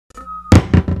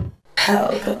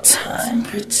Pelpa time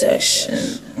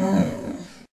protection.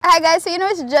 Hi guys, so you know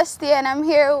it's Justy and I'm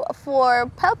here for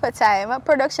Pelpa time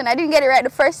production. I didn't get it right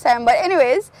the first time, but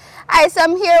anyways, so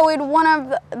I'm here with one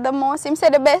of the most, him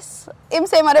say the best, him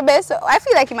say him are the best. I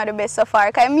feel like him are the best so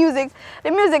far. Cause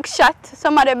the music shot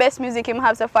some of the best music him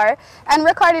have so far, and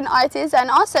recording artist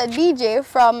and also a DJ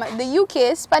from the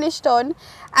UK, Spanish Town,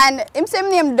 and him say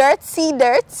him name DIRTZ C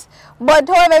DIRTZ. But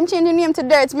however, I'm changing name to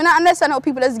DIRTZ. I don't understand how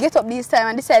people just get up this time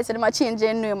and decide to them change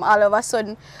their name all of a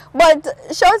sudden. But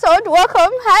shout out,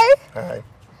 welcome, hi. Hi.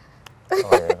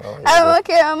 How are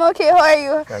you? I'm okay. How are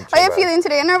you? How are you feeling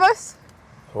today? You nervous?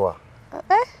 What?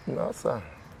 Eh? No, sir.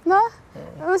 No?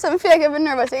 I feel like you're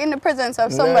nervous. You're in the presence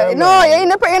of somebody. No, you're in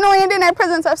the you're in the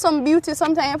presence of some beauty.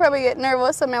 Sometimes you probably get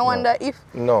nervous. So I wonder if.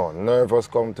 No, nervous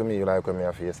come to me like when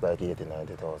I face like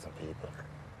 80,000-90,000 people.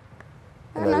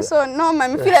 So no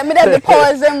man, I feel like I have the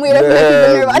pause them way to make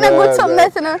people nervous. And I go something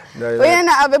that you know, when you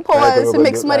not have a pause to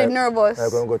make somebody nervous. I'm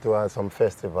going to go to some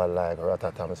festival like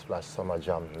Rotterdam Splash Summer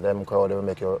Jam. Them crowd will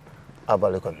make you have a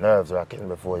little nerves wracking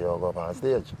before you go up on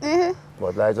stage.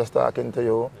 But like just talking to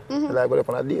you, like go up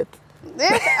on a date.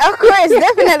 Yeah, of course,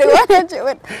 definitely.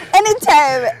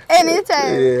 Anytime.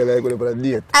 Yeah, like go up on a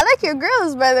date. I like your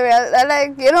girls, by the way. I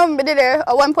like, you know, me there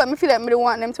at one point I feel like I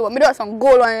want them to. Me do have some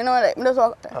gold on, you know, like me just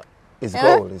walk. It's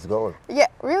gold, it's gold. Yeah,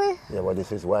 really? Yeah, but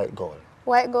this is white gold.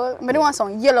 White gold? But they want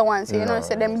some yellow ones, you know,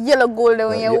 so them yellow gold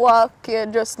when you walk, you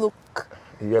just look.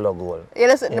 Yellow gold. Yeah,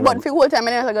 that's but for the whole time,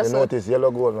 I never you notice yellow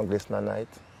gold no glisten at night.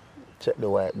 Check the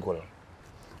white gold.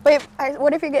 But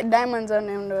what if you get diamonds on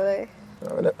them though? Like?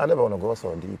 I never want to go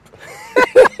so deep.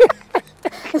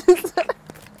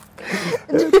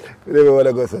 We never want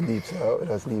to go so deep, so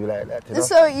just leave it like that. You know?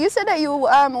 So you said that you,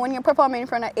 when you're performing in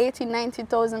front of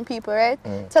 80,000-90,000 people, right?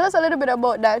 Tell us a little bit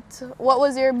about that. What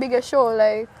was your biggest show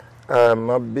like?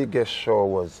 My biggest show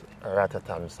was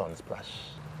Rotterdam Sunsplash.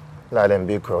 Like them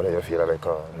big crowd that you feel like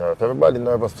nervous. Everybody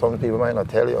nervous, some people might not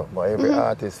tell you, but every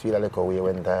artist feel like a way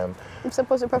when time. I'm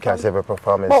supposed to perform. Because every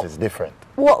performance is different.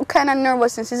 What kind of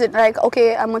nervousness? Is it like,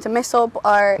 okay, I'm going to mess up,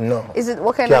 or no? Is it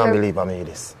what kind Can't believe I made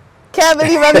this. Can't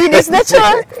believe I made this, that's true.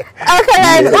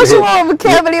 Okay, like, what's wrong?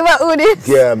 Can't believe I do this.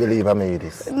 Can't believe I made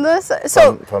this. No,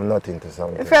 so from nothing to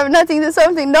something. From nothing to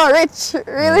something, no, rich,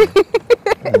 really.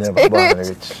 Never born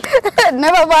rich.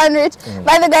 Never born rich.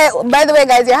 By the way,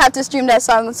 guys, you have to stream that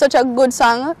song. Such a good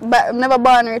song, but Never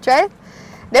Born Rich, right?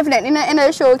 Definitely. In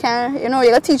the show, you know, you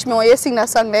gotta teach me when you sing that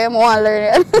song. There, I want to learn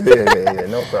it. yeah,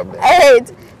 no problem. All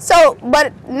right. So,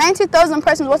 but 90,000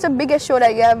 persons. What's the biggest show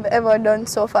that you have ever done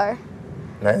so far?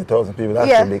 90,000 people.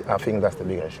 That's the big. I think that's the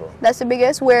biggest show. That's the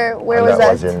biggest. Where was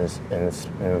that? That was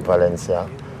in Valencia,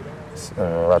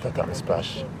 Rotterdam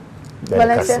Splash.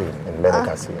 Valencia. In Beenie.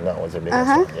 That was the biggest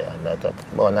one. Yeah, that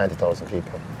about 90,000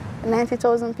 people.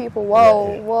 90,000 people.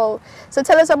 Wow, yeah. Wow. So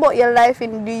tell us about your life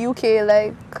in the UK.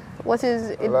 Like, what is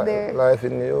it there? Life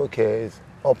in the UK is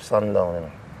ups and downs. You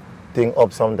know. Thing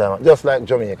up sometimes, just like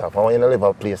Jamaica. When you live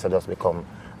a place, you just become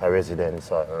a resident,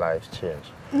 so life change.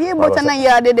 Yeah, but then you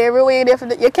are there everywhere.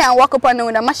 You can't walk up on them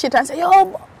with a machete and say,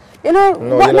 yo, you know,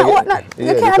 what not.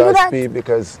 You can't do that.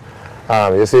 Because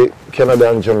you see,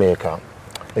 Canada and Jamaica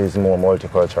is more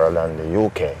multicultural than the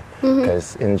UK.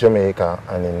 Because in Jamaica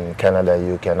and in Canada,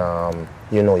 you can,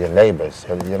 you know your neighbors.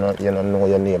 You know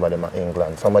your neighbor them in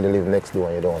England. Somebody live next door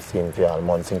and you don't see him for all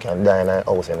months. You can die in a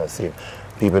house and not see him.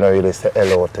 People don't really say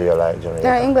hello to you like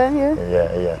Jamaica. England,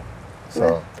 Yeah.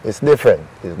 So it's different.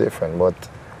 But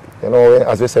you know,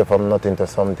 as we say, from nothing to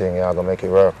something, you're gonna make it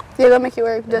work. You're gonna make it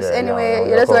work. Just anyway,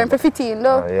 you just learn for 15,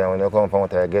 though. Yeah, when you come from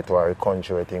a ghetto or a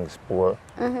country where things poor,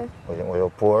 when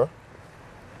you're poor,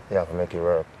 you have to make it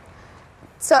work.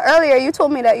 So earlier you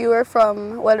told me that you were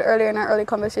from, earlier in our early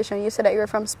conversation, you said that you were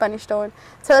from Spanish Town.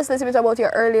 Tell us a little bit about your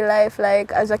early life,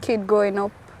 like as a kid growing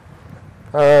up.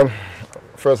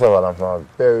 First of all, I'm from a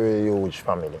very huge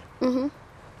family.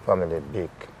 Family big.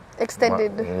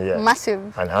 Extended,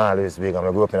 massive. And always big. I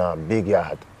grew up in a big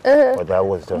yard. But that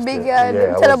was just big yard.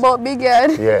 Tell about big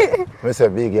yard. Yeah, I say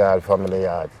big yard, family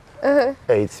yard.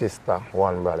 8 sisters,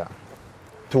 1 brother.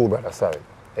 2 brothers, sorry.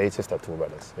 8 sisters, 2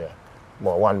 brothers, yeah.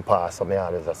 But 1 passed, so I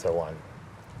always just say 1.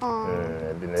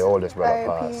 The oldest brother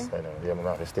passed. You know, I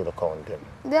have to still count him.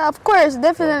 Yeah, of course,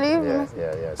 definitely. Yeah.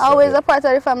 So, always a part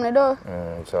of the family, though.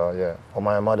 So, yeah. For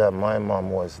my mom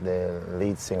was the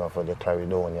lead singer for the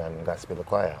Caledonian Gospel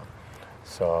Choir.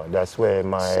 So that's where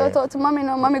my... Shout out to mommy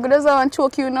now. Mommy doesn't want to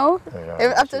choke you now.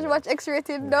 After she watch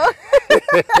X-rated now.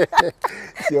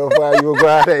 So far you go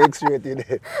after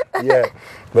X-rated. Yeah.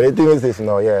 But the thing is this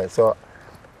now, So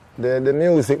the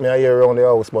music I hear around the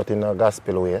house, but in a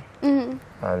gospel way.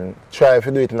 And try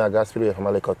to do it in a gospel way from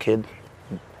a little kid.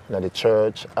 in the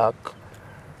church, act,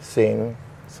 sing.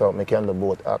 So I can do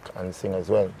both act and sing as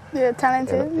well. You're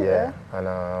talented. Yeah.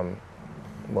 And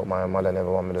but my mother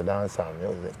never wanted me to dance and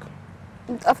music.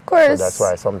 Of course. So that's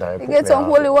why sometimes you get some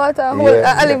holy water, olive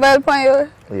oil on you.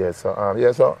 Yeah.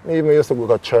 So even used to go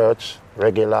to church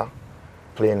regular,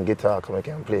 playing guitar. Cause I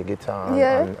can play guitar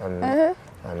and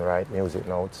write music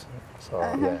notes. So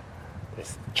yeah,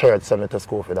 this church sent me to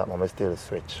school for that, but I still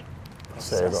switch.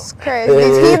 So Jesus Christ,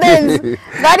 these heathens.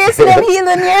 God is still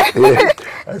heathen here.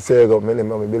 I say, I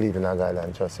believe in a God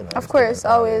and trust in. Of course,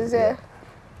 always, yeah.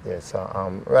 Yeah,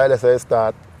 so right as I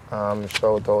start,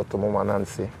 shout out to Mama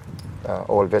Nancy,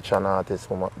 old veteran artist.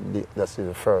 That's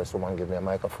the first woman give me a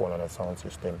microphone and a sound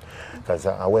system. Because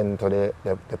I went to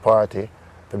the party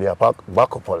to be a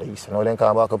backup police. You know what they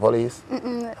call backup police?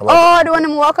 Oh, the one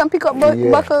who walk and pick up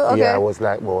buckle? Okay. Yeah, I was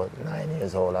like about 9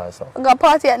 years old or so. You got a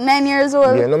party at 9 years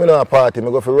old? Yeah, no, I don't party. I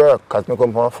go for work because I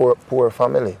come from a poor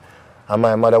family. And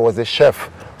my mother was a chef.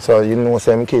 So, you know,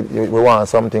 same kid, we want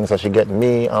something, so she get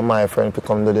me and my friend to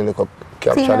come do the little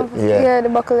capture. The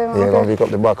buckle. Yeah, come pick up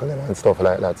the buckle and stuff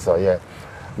like that. So, yeah.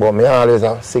 But me always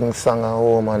sing song at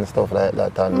home and stuff like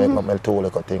that and make up my two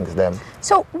little things them.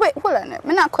 So, wait, hold on.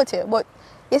 I'm not cut you, but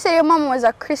you say your mom was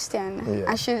a Christian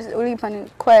and she's really in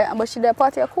choir, but she did a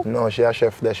party a cook? No, she a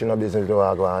chef there. She no business to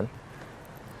go on.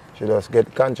 She just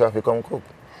get contract to come cook.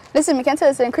 Listen, I can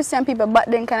tell you Christian people back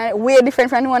then kind of way different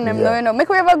from one of them. No, you know. Make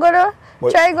we ever go there?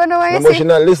 Try go there and but she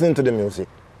not listening to the music.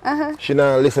 She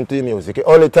not listen to the music. The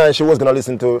only time she was going to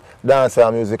listen to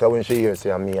dancehall music when she hears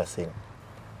me sing.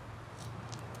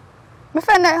 I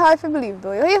find that hard to believe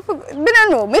though. I don't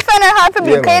know. I find that hard to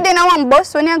believe. Because you're in a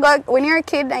bus when you're a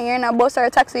kid and you're in a bus or a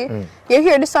taxi, you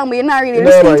hear the song but you're not really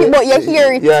listening to it, but you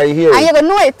hear it. Yeah, you hear it. And you're going to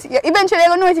know it. Eventually you're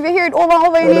going to know it if you hear it over and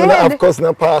over in your head. I have a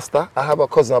cousin pastor. I have a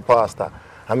cousin pastor.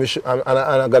 And if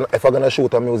I'm going to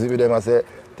shoot a music video, I say,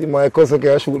 my cousin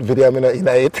can shoot video in it.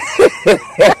 I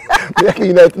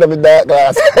can it in my dark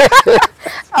glass.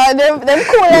 Oh, them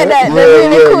cool like that. They're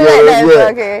really cool like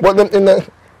that. Okay. But them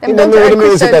in the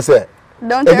music, I say.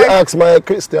 If you ask my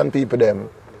Christian people,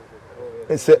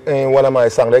 it's in one of my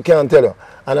songs, they can't tell you.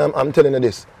 And I'm telling you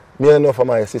this, me enough of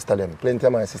my sister them, plenty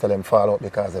of my sister them fall out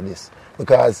because of this.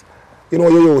 Because, you know,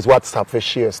 you use WhatsApp for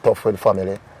share stuff with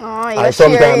family. Oh, you and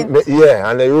share it.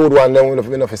 Yeah, and the rude one, then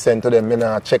when I send to them, I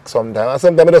not check sometimes. And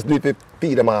sometimes I just do it to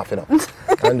pee them off, you know,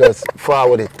 and just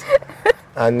forward it.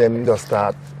 And then just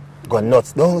start going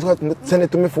nuts. Don't send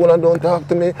it to my phone and don't talk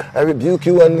to me. I rebuke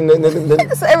you.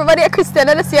 So everybody a Christian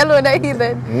and they see alone that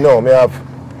heathen? No, me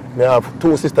have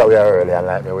two sisters we are early and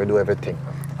like me. We do everything.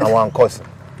 And one cousin.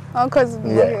 One cousin?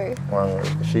 Yeah, okay.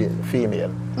 one she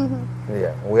female.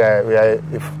 Yeah, we are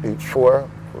if four.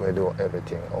 We do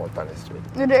everything out on the street.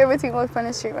 You do everything out on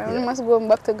the street, man. We must go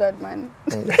back to God, man.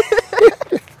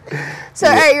 So,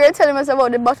 alright, you were telling us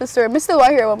about the bottle story. I still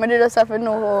want to hear what I just have to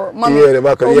know how Mommy, the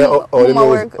bottle,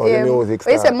 the music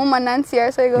you said Mama Nancy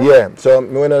or so you go? Yeah, so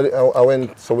when I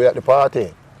went, so we at the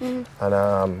party. And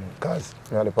because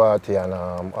we at the party and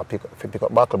I pick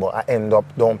up bottle, but I end up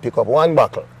don't pick up one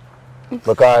bottle.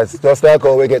 Because just like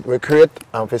how we create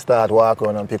and we start walk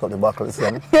around and pick up the buckles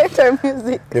then.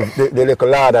 Music. The little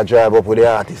ladder drive up with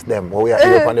the artists them, but we are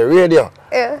up on the radio.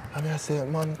 Yeah. And I say,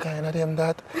 man, kind of them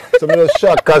that. So I was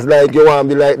shocked because like you want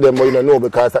to be like them, but you don't know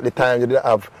because at the time you didn't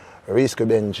have Risco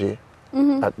Benji.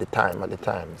 At the time.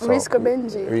 So, Risco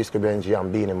Benji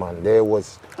and Beenie man, they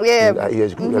was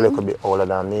age group a little bit older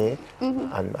than me.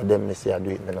 And them me say I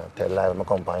do it, I tell lie, I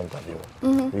come for interview.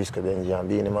 Risco Benji and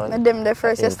Beenie man. And them the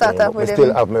first you start off with them.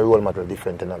 Still have my role model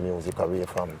different in the music away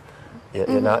from, you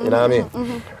know what I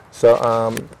mean? So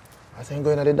I think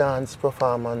going to the dance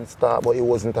performance start, but it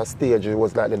wasn't a stage, it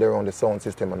was like they around the sound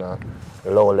system on a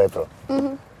low level.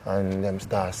 And them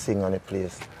start singing on the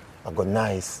place. I go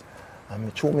nice.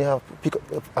 And through me have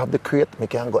the crate, I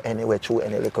can go anywhere through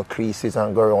any little creases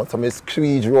and go around. So I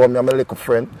squeeze around me and my little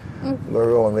friend, go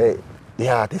around with the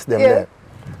artist them there.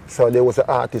 So there was an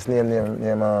artist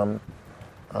named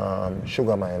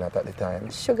Sugar Minot at the time.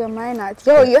 Sugar Minot.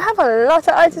 Yo, you have a lot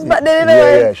of artists back there.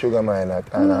 Yeah, Sugar Minot.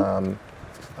 And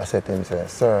I said to him,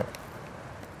 sir,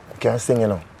 you can't sing, you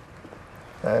know.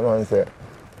 And man said,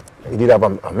 he did have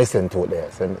a missing tooth there.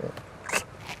 So I'm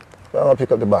going to pick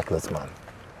up the bottles, man.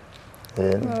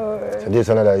 So there's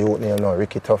another youth named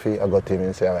Ricky Tuffy. I got him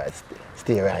and say, all right,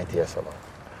 stay right here, so man.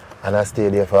 And I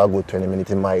stayed there for a good 20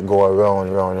 minutes. It might go around,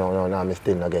 and I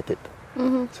still not get it.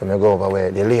 So I go over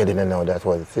where the lady now, that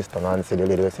was Sister Nancy, the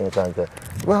lady was singing and say,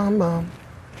 bam, bam.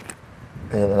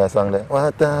 You know that song there?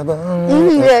 What a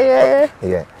bam.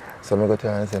 Yeah. So I go to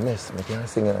her and say, miss, I can't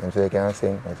sing. And she say, you can't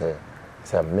sing. I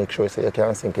say, make sure you say you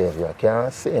can't sing, because if you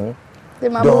can't sing,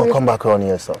 don't come back around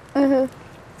here, so.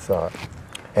 So,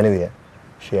 anyway,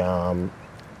 she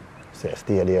say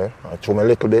stay there. I threw me a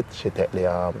little bit. She take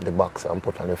the box and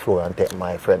put on the floor and take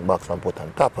my friend box and put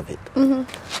on top of it.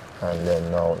 And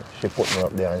then now she put me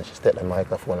up there and she take the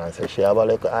microphone and say she have a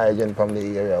little agent from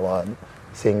the area want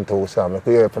sing to some. I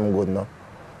could hear from good now.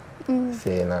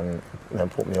 Saying and then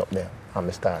put me up there and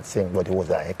I start sing, but it was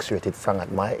an X-rated song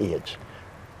at my age.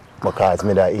 Because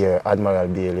me that hear Admiral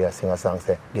Bailey sing a song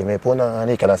say, give me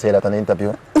punani, can I say that on the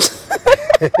interview?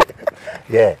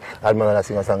 Yeah, Admiral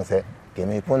sing a song say, give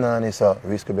me punani, so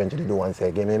Risky eventually do one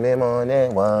say, give me money,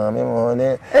 want me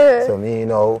money. So me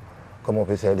now come up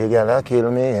and say, the girl a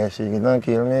kill me, yeah, she gonna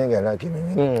kill me, girl a kill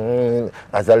me.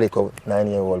 As a little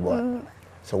 9-year-old boy.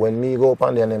 So when me go up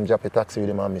and then them drop a taxi with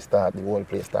him and me start, the whole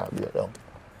place start break down.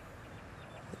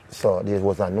 So there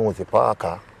was a nosy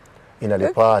parker in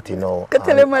the party now. Could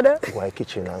tell your mother. Go to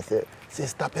kitchen and say,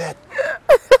 Sister Pet,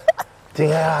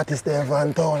 think I artist there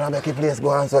from town and make the place go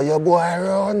on, so your boy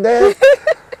around there.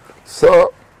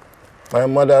 So my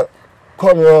mother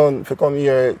come round to come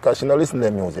here because she don't listen to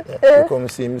the music. She come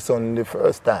see my son the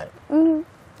first time.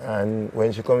 And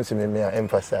when she comes to me, I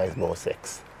emphasize about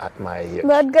sex at my age.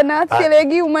 But gonna feel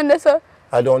like you, man, so.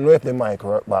 I don't know if the mic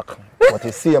work back, but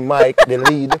you see a mic, the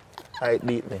lead, it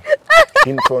beat me.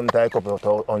 In front, I couple of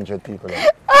 100 people.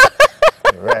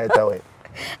 Right away.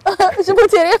 She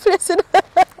put your place in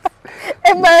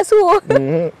embarrass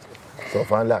who? So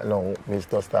from that now,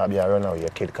 Mr. Star be a runner, your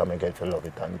kid come and get to love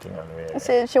it and thing and way.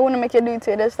 So she wanna make you do it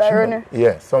to just start running?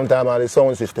 Yeah, sometimes the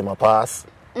sound system a pass.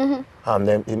 And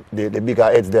then the bigger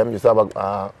heads them used to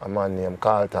have a man named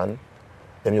Carlton.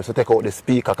 Them used to take out the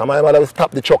speaker. Because my mother would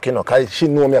stop the truck, you know, because she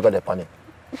knew me I got the panic.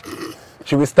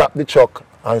 She would stop the truck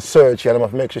and search, and I have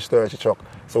to make sure she search the truck.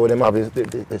 So them have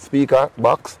the speaker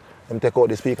box, them take out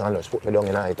the speaker and just put me down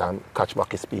in it and catch back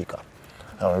the speaker.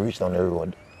 And we reach down the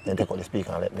road, then take out the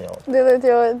speaker and let me out.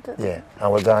 Yeah,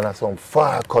 and we're going to some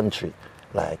far country,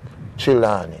 like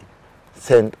Chilani,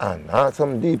 St. Anne,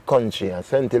 some deep country, and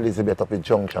St. Elizabeth up in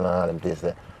Junction and all them places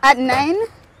there. At 9?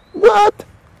 What?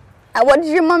 And what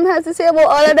did your mom have to say about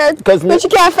all of that? Because she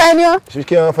can't find you? She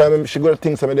can't find me. She got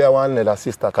things to me there one another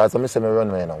sister, because I say me run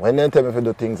away now. When they tell me to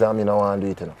do things, I don't want to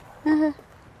do it, you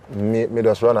know. Me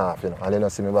just run off, you know, and then I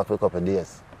see me back for a couple of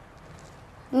days.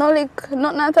 No, like,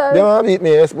 nothing at all? They want to beat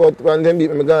me, yes, but when they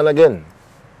beat me, I'm gone again.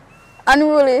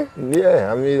 Unruly? Yeah,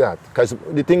 I mean that. Because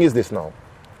the thing is this now.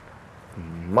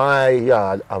 My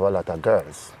yard have a lot of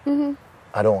girls.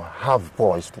 I don't have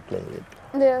boys to play with.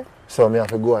 Yeah. So I have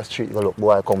to go on the street, go look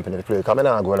boy company to play. Because I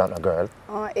don't go like a girl.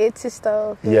 Oh, 8 sister.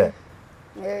 Okay. Yeah.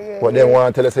 Yeah. But then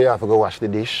one tell us you have to go wash the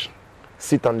dish,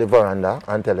 sit on the veranda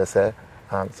and tell us,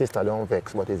 sister don't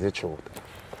vex, but it's the truth.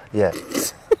 Yeah.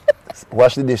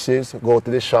 Wash the dishes, go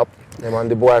to the shop, them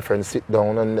and the boyfriend sit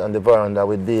down on the veranda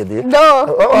with baby.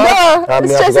 No,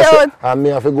 and me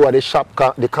have to go to the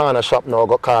shop, the corner shop now,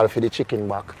 go call for the chicken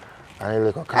back. And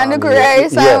the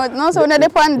rice, no, so we not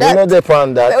depend that. We not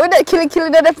depend that. We not kill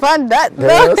not depend that.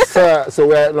 Yes, sir. So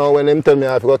right now when them tell me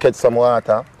I have to go catch some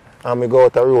water, and we go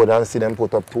out the road and see them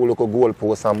put up 2 little goal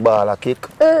posts and ball a kick.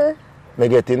 Me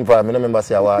get involved, I don't remember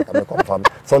see a water me come from.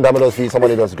 Sometimes I just feel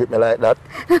somebody just grip me like that.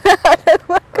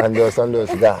 and just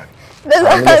gone. And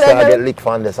I start get licked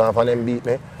from this, and from them beat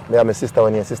me. Me and my sister,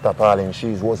 when your sister Pauline,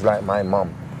 she was like my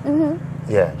mom.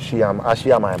 Yeah, she am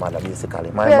my mother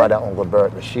basically. My mother, Uncle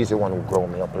Bert, she's the one who grew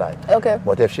me up like. Okay.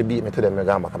 But if she beat me to them, I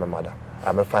go back to my mother.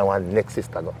 I'm going to find one next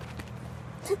sister go.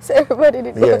 So everybody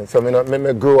did. Yeah, so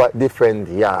I grow at different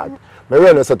yard. I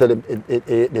run so to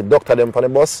the doctor them from the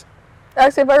bus.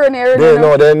 Ask if I run here.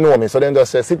 They know me, so they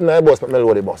just say, sit in the bus, but I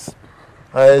load the bus.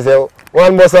 And I say,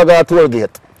 one bus I got a toll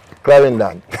gate,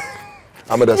 Clarendon.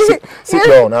 I'm just sit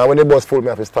down, and when the bus full, I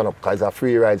have to stand up, because it's a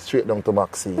free ride straight down to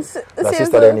Maxine. The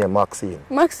sister there named Maxine.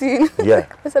 Maxine? Yeah.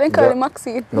 So they call her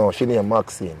Maxine? No, she named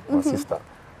Maxine, my sister.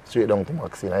 Straight down to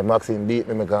Maxine. And Maxine beat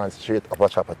me, I gone straight up a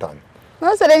Chapperton.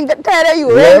 No, so they get tired of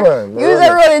you, yeah, right? Man. You was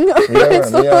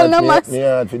rolling so no mass.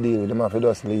 Yeah, I had to deal with them, have to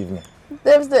just leave me.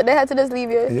 They had to just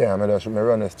leave you? Yeah, I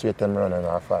run straight and run and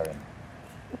off foreign.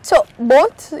 So,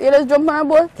 boat? You just jump on a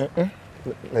boat?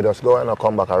 I just go and I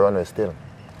come back and run still.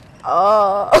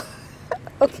 Oh,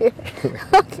 okay.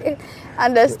 Okay,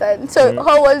 understand. So,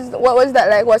 what was that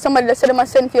like? Was somebody that said they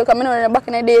must send for you coming on back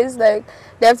in the days? Like,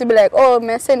 they have to be like, oh,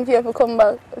 may I send for you to come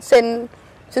back, send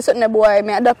to certain boy,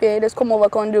 may I adopt you, just come over,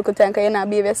 come do good time, because you're not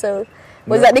behave yourself.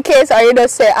 Was that the case, or you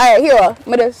just say, alright, here,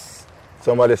 me just...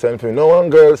 Somebody sent for me. No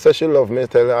one girl says she love me,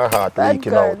 tell her heart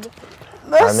leaking out.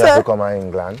 And I have to come to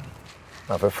England,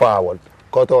 I have to forward.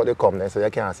 Cut out the company, so you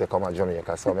can't say come to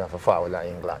Jamaica, so I have to forward to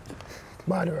England.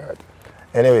 Bad word.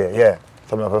 Anyway, yeah,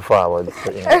 so I have to forward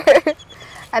to England.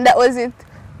 And that was it?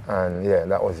 And yeah,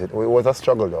 that was it. It was a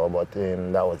struggle though, but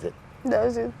that was it. That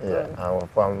was it? Yeah, and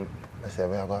from, I said,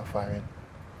 where I go firing?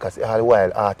 Because all the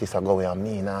while artists are going and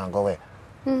me now go away.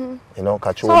 You know,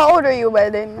 So how old are you by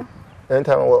then? Then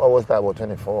time I was about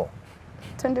 24.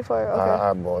 24,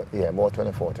 okay. About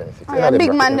 24, 26. Oh, yeah,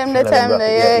 big man them the time.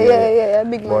 Yeah,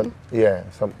 big man. But, yeah,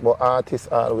 but artists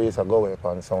always are go up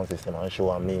on sound system and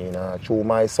show me, through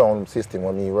my sound system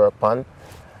when me work on,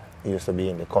 it used to be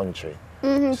in the country.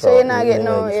 So you're not getting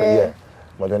no, yeah.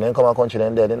 But when they come to country,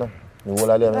 then dead, you know. The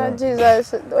whole of them, oh,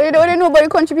 Jesus. You don't know about the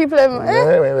country people,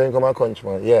 Yeah, when they come to country,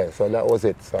 man. Yeah, so that was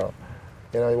it. So,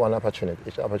 you know, one opportunity,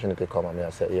 each opportunity come and I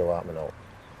say, here what me now.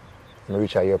 I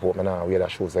reach the airport, I now wear the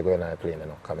shoes I go in the plane, you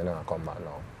know, because I now come back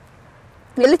now.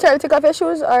 You literally take off your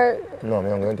shoes or? No,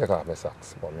 I'm going to take off my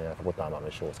socks, but I have to put on my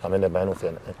shoes. Because I never know,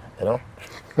 you know?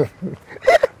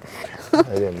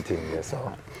 I didn't think, yeah,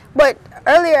 so. But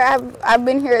earlier, I've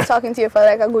been here talking to you for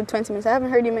like a good 20 minutes. I haven't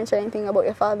heard you mention anything about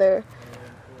your father.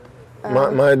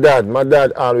 My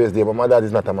dad always did, but my dad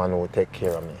is not a man who will take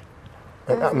care of me.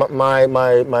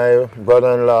 My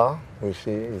brother-in-law, his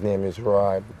name is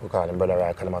Roy, we call him Brother Roy,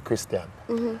 I call him a Christian.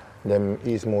 Then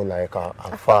he's more like a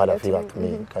father figure to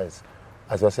me, because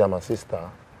as I say, my sister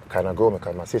kind of grew me,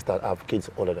 because my sister have kids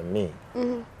older than me,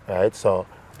 right? So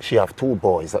she have 2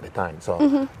 boys at the time. So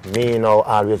me now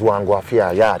always want to go a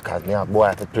fair yard, because me have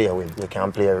boy to play with. We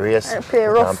can play race, we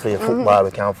can play football,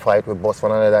 we can fight, we bust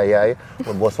one another eye,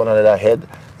 we bust one another head.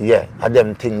 Yeah, and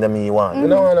them thing that me want. You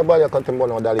know, when nobody come to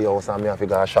my daddy house and me have to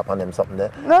go shop on them something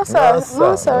there. No sir,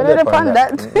 no sir, don't depend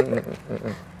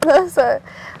that. No sir.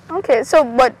 Okay, so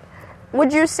but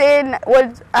would you say,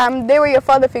 they were your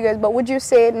father figures, but would you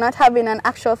say not having an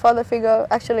actual father figure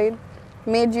actually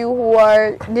made you who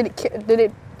are, did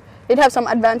it have some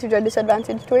advantage or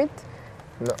disadvantage to it?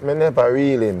 No, I never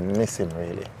really miss him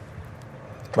really.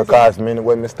 Because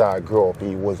when I started grow up,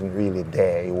 he wasn't really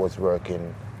there. He was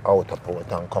working out of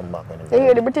port and come back. You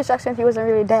hear the British accent, he wasn't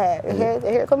really there. You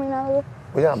hear it coming now?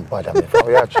 We are bad at me.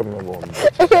 We are trying to go.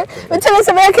 But tell us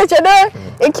about it, you know?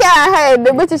 It can't hide.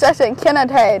 The British accent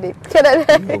cannot hide it. Cannot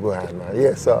hide it. Go ahead, man.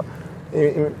 Yeah, so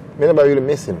I never really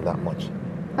miss him that much.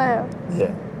 Oh, yeah.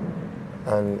 Yeah.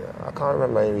 And I can't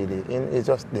remember him really. It's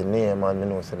just the name and I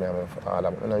know say my father.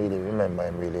 I don't really remember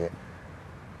him really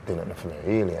doing nothing for me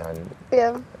really.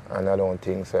 And I don't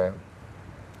think so.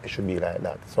 It should be like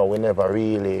that. So we never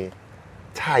really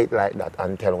tight like that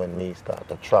until when me start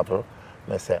to travel.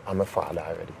 I say, I'm a father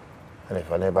already. And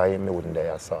if I never hear me, wouldn't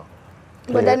there, so.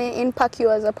 But then it impact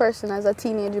you as a person, as a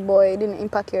teenage boy. It didn't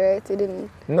impact you, right? It didn't?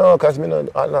 No, because I'm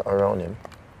not around him.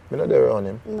 I'm not there around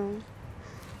him. No.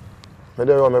 I'm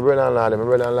there around my brother-in-law. I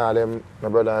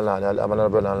have another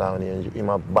brother-in-law in him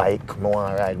a bike. I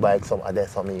want to ride bike some other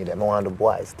some of them. I want to do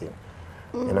boys thing.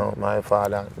 You know, my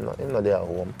father, he's not there at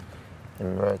home. He's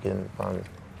working from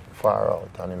far out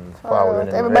and him far out.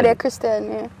 Everybody a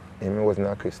Christian, yeah? He wasn't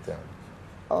a Christian.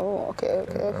 Oh, okay.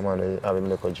 I'm going to have him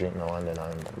make a drink now and then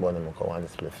and burn him a one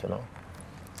spliff, you know.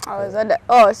 Oh, is that that?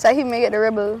 Oh, so he may get the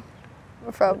rebel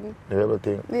from... The rebel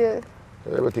thing? Yeah.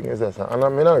 The rebel thing is that, and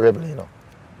I'm not a rebel, you know.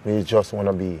 We just want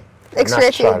to be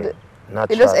X-rated.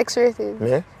 Natural. You're just X-rated.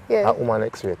 Me? Yeah. A woman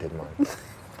X-rated, man.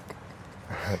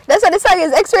 That's what the song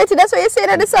is, X-rated. That's what you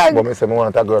say in the song. But I say I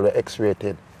want a girl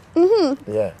X-rated.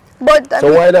 Yeah. But,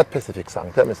 so why that specific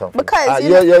song? Tell me something. Because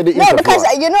you're the interviewer. No, because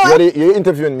you know you're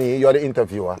interviewing me, you're the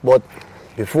interviewer. But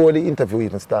before the interview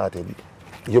even started,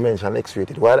 you mentioned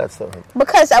X-rated. Why that song?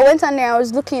 Because I went on there, I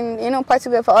was looking, you know,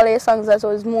 particularly for all your songs that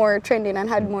was more trending and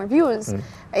had more views.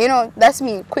 You know, that's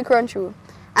me, quick run through.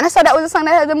 And I saw that was the song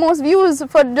that had the most views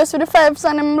for just for the 5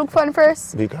 songs I'm look for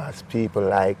first. Because people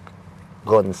like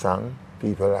gun song,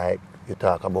 people like you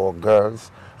talk about girls,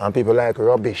 and people like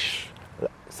rubbish.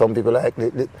 Some people like,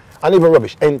 and even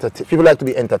rubbish, people like to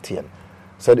be entertained.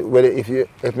 So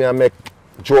if me make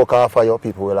joke off of you,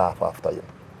 people will laugh after you.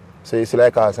 So you see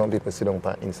like how some people sit down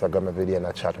on Instagram every day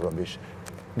and chat rubbish.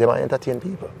 They might entertain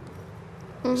people.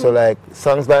 So like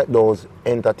songs like those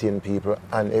entertain people,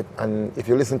 and if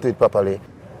you listen to it properly,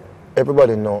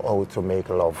 everybody know how to make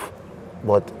love.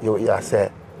 But you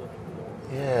say,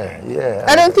 yeah.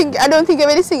 I don't think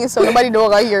everybody singing so nobody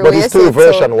don't hear. But it's 2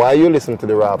 versions. So. Why you listen to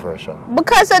the raw version?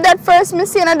 Because of that first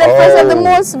missing and that first have the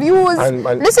most views. And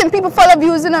listen, people follow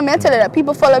views, you know, me I tell you that.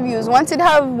 People follow views. Once it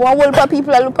have one whole lot of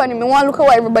people that look on him, I want to look at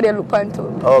what everybody look on too.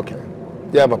 Okay.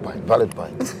 Yeah, my point. Valid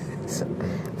point.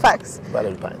 Facts.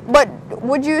 Valid point. But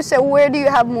would you say where do you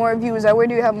have more views or where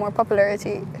do you have more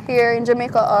popularity? Here in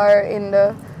Jamaica or in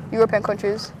the European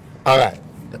countries? Alright.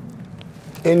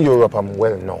 In Europe, I'm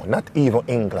well known. Not even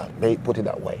England. They put it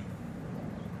that way.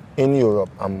 In Europe,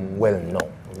 I'm well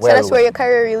known. well. So that's where your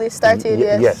career really started,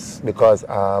 yes? Yes, because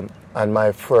and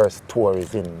my first tour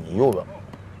is in Europe.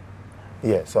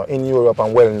 Yeah, so in Europe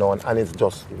I'm well known, and it's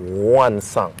just one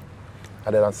song. I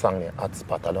did a song named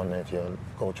Hotspot. I don't know if you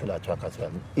go through that track as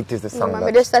well. It is the song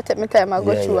I just started my time. I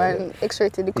go through and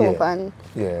extracted the cover.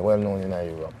 Yeah, and well known in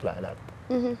Europe like that.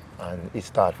 And it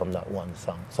started from that one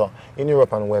song. So in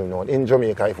Europe and well known. In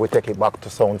Jamaica, if we take it back to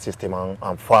sound system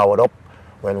and forward up,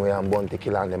 when we are Bounty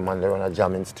Killer and the man, they run a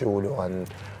jamming studio and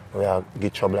we are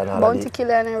Get Trouble and all Bounty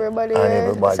Killer and everybody.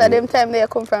 So them time they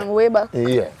come from way back.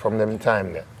 Yeah, from them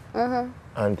time there.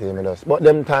 But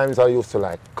them times I used to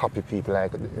like copy people,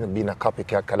 like being a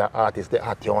copycat, because the artist, the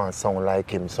actor want to sound like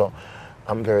him. So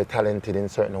I'm very talented in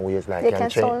certain ways. Like they can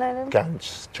sound like them? Can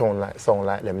sound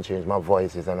like them, change my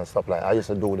voices and stuff like that. I used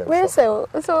to do them. Wait, so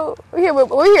we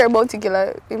hear Bounty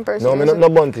Killer in person? No, I'm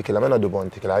not Bounty Killer. I don't do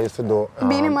Bounty Killer. I used to do...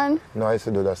 Beenie Man? No, I used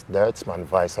to do this DIRTZ Man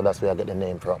voice, so that's where I get the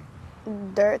name from.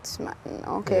 DIRTZ Man,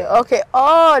 okay, yeah. Okay.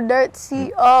 Oh, DIRTZ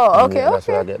C, oh, okay, That's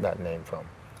where I get that name from.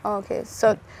 Okay,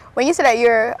 so when you say that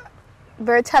you're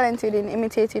very talented in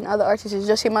imitating other artists, is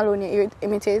just him alone you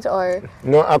imitate, or?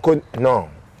 No, I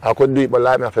could do it, but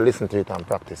like me have to listen to it and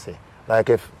practice it.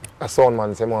 Like if a sound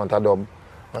man say, want a dub,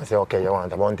 I say, okay, you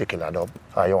want a Bounty Killer dub,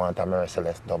 or you want a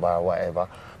Merciless dub, or whatever,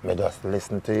 me just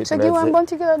listen to it. So do you want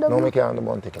Bounty Killer dub? No, I can't do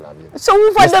Bounty Killer dub. So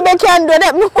who for dub you can do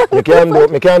that?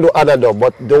 I can't do other dub,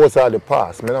 but those are the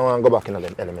past. I don't want to go back in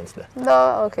the elements there.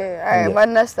 No, okay, alright, I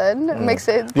understand. Makes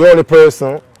sense. The only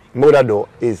person I do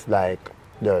is like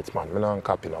DIRTZ Man. I don't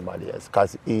copy nobody else,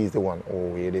 because he's the one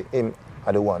who really, him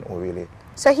are the one who really.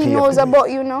 So he knows about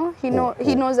you now? He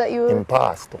knows that you... He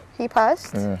passed. He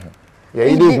passed? Yeah,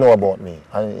 he did know about me.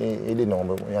 And he did know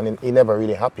about me. And he never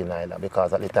really happy neither,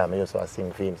 because at the time I used to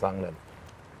sing theme song them.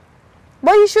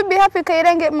 But you should be happy because you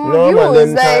don't get more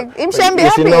views. Like, him shouldn't be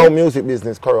happy. You see, now music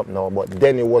business corrupt now, but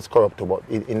then it was corrupt too, but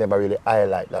it never really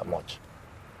highlight that much.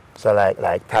 So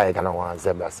like Tiger don't want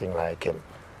Zebra sing like him.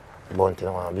 Bounty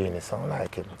don't want Beenie sound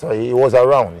like him. So he was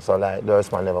around, so like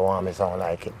DIRTZ Man never want me sound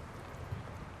like him.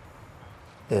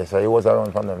 Yeah, so he was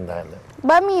around from them time.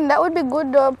 But I mean, that would be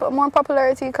good, more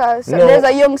popularity, because there's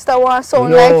a youngster who wants to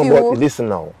sound like you. No, but listen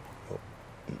now.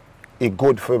 It's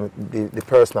good for the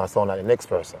person that sound like the next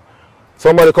person.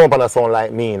 Somebody come up and sound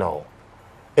like me now.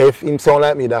 If him sound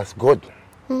like me, that's good.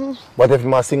 But if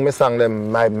I sing my song,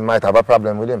 then might have a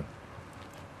problem with him.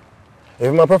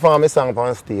 If I perform my song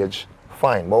on stage,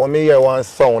 fine. But when I hear one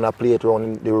sound I play it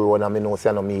around the road and I know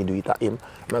say no me do it at him,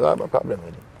 I have a problem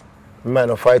with him. I might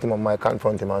not fight him, I might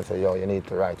confront him and say, yo, you need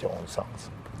to write your own songs.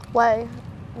 Why?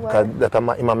 Because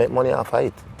he might make money off of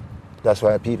it. That's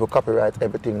why people copyright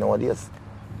everything nowadays.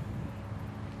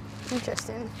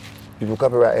 Interesting. People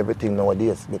copyright everything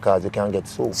nowadays because you can't get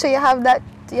sued. So you have that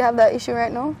issue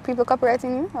right now? People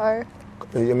copywriting you, or?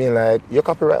 You mean like you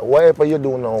copyright whatever you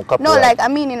do now? Copyright. No, like I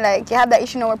mean like you have that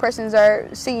issue now where persons are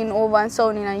singing over and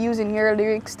sounding and using your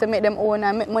lyrics to make them own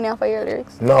and make money off of your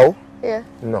lyrics. No. Yeah.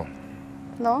 No.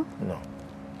 No? No.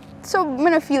 So I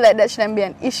don't feel like that shouldn't be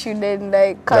an issue then,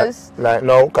 like, cause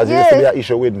no, because it used to be an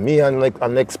issue with me and like a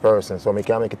next person, so I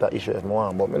can't make it an issue if I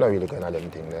want, but I'm not really going to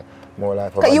them thing there. More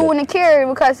like because you wouldn't care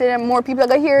because then more people are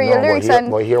going to hear your lyrics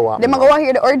and they're going to go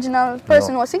hear the original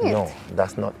person who sing it. No,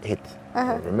 that's not it.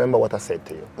 Remember what I said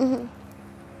to you.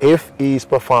 If he's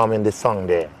performing the song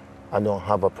there, I don't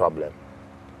have a problem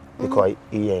because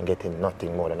he ain't getting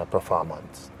nothing more than a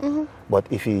performance. But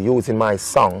if he's using my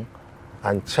song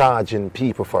and charging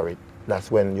people for it, that's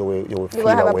when you will feel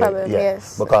have a way. A problem, yeah.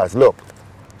 yes. Because look,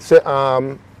 say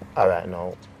all right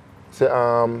now, say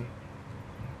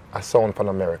a sound from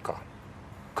America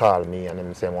call me and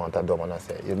them say want a dub and I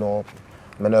say, you know,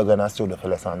 I'm not gonna studio for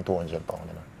less than £200, you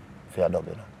know, for a dub,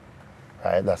 you know.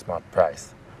 Right, that's my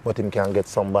price. But him can get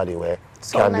somebody where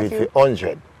can do it for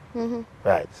 100.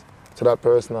 Right. So that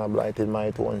person I blighted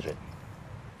my 200.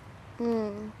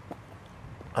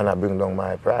 And I bring down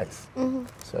my price.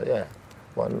 So yeah,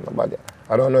 but nobody,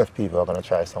 I don't know if people are gonna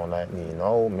try sound like me.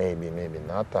 No, maybe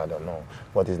not. I don't know.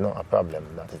 But it's not a problem.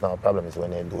 That is not a problem. It's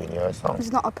when they're doing your song.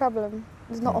 It's not a problem.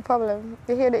 It's not a problem.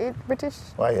 You hear the British?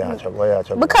 Why you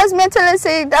trouble? Because mentally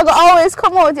say that will always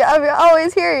come out. You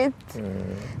always hear it.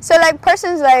 So like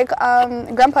persons like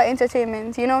Grandpa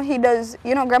Entertainment. You know he does.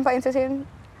 You know Grandpa Entertainment?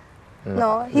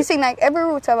 No. He sing like every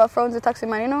route of a Franz the Taxi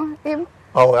Man. You know him?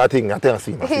 Oh, I think I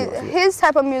see him. His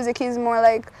type of music is more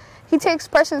like he takes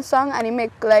person's song and he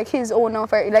make like his own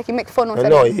of it, like he make fun of it.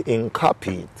 No, he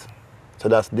copy it, so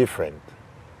that's different.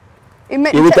 He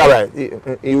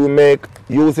will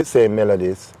use the same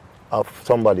melodies of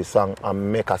somebody's song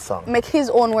and make a song. Make his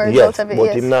own words out of it.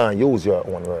 But he not use your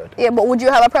own word. Yeah, but would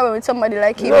you have a problem with somebody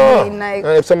like him being like?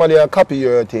 If somebody copy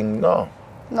your thing, no.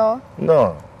 No.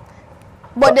 No.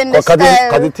 But then the Because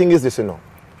style. the thing is this, you know.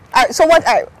 Alright, so what?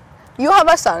 You have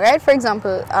a song, right? For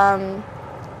example,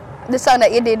 the song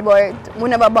that you did about We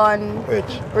Never Born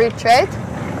Rich, right?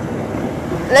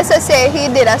 Let's just say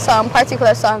he did a song,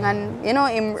 particular song, and you know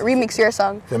him remix your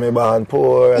song. So me born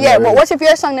poor. Yeah, but what if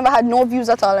your song never had no views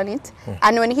at all on it?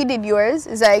 And when he did yours,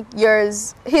 it's like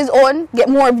his own get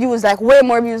more views, like way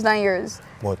more views than yours.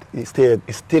 But it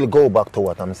still go back to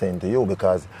what I'm saying to you,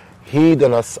 because he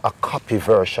done us a copy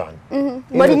version.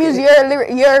 But he used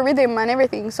your rhythm and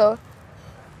everything, so.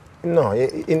 No,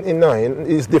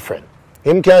 it's different.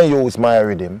 Him can use my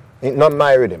rhythm, not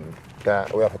my rhythm. We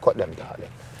have to cut them down.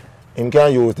 Him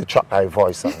can use the track I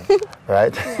voice on,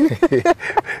 right?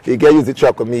 He can use the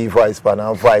track with me voice on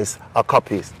and voice a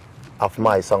copy of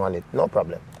my song on it, no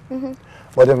problem.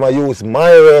 But if I use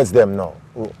my words them now,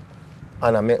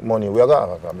 and I make money, we are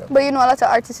gonna have a problem. But you know, a lot of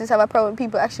artists have a problem with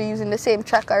people actually using the same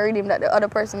track or rhythm that the other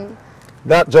person.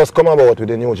 That just come about with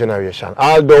the new generation.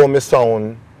 Although me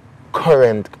sound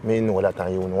current, me know that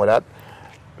and you know that,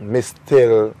 me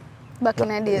still. Back in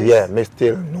the days. Yeah, me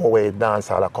still know where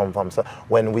dance all come from. So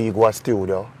when we go to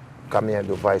studio, come here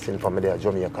do voicing from there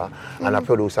Jamaica, and a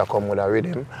producer come with a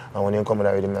rhythm, and when he come with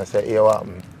a rhythm, I say, hey, what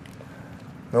happened?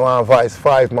 I want to voice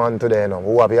 5 man today now.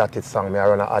 Who have the artist song? Me I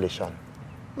run an audition.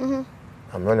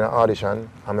 I'm running an audition,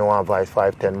 and I want to voice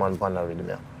 5-10 man on the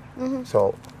rhythm.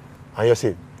 So, and you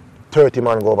see, 30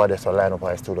 man go over there, so line up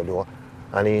at the studio door,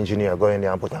 and the engineer go in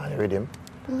there and put on the rhythm,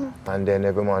 and then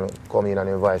every man come in and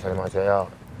he voice, and he say, yeah.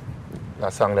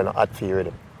 That song then add for your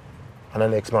rhythm. And the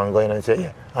next man go in and say,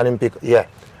 yeah. And him pick, yeah.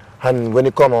 And when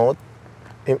it come out,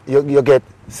 you get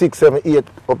 6, 7, 8,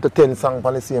 up to 10 songs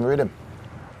on the same rhythm.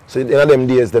 So in them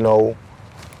days, you know,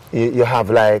 you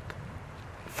have like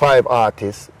 5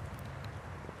 artists,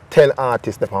 10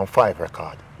 artists on 5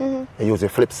 records. You use the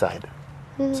flip side.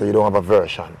 So you don't have a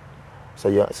version. So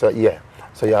you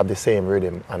have the same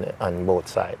rhythm on both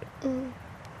sides.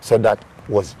 So that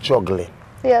was juggling.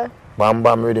 Yeah. Bam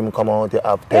Bam rhythm come out, you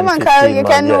have 10, 15 you man.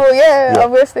 can know,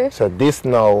 obviously. So this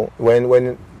now,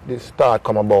 when this start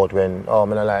come about, when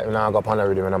when I go up on a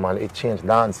rhythm and a man, it changed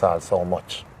dancehall so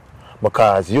much.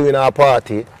 Because you in a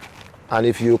party, and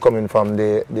if you coming from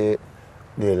the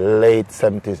late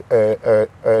 70s,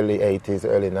 early 80s,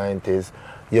 early 90s,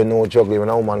 you know juggling when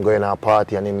a woman go in a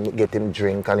party and him get him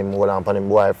drink and him hold on for him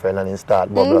boyfriend and him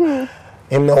start bubble.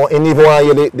 Him even want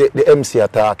you the MC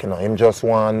attack, you know, him just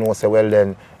want to know say, well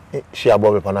then, she a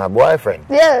bubble upon her boyfriend.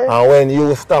 Yeah. And when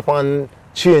you stop and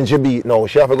change your beat now,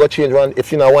 she have to go change one.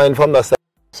 If you not wine from the side.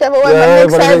 She have a wine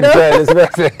from the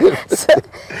next side though. So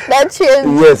that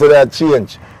change. Yeah, so that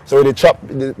change. So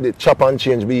the chop and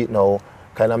change beat now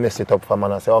kind of mess it up for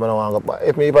man and say, oh, I don't want to go. But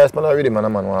if me voice on a rhythm and a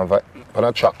man want to on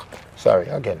a track. Sorry,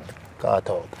 again, cut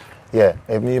out. Yeah,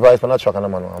 if me voice on a track and a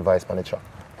man want to voice on the track.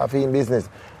 I feel in business.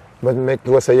 But make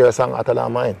you say your song after that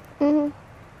mine. You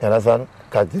understand?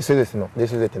 Because this is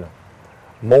it, you know.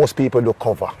 Most people do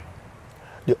cover.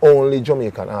 The only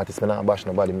Jamaican artist, I don't bash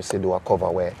nobody, I say do a cover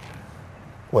where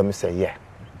I say yeah.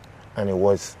 And it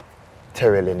was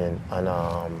Terry Lennon and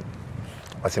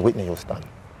I say Whitney Houston.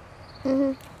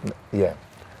 Yeah.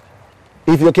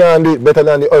 If you can do it better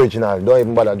than the original, don't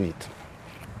even bother do it.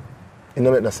 It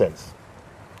don't make no sense.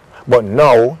 But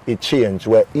now it changed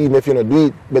where even if you don't do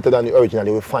it better than the original,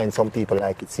 you will find some people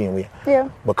like it same way. Yeah.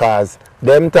 Because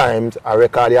them times a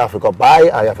record you have to go buy,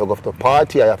 I have to go to a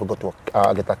party, I have to go to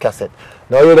get a cassette.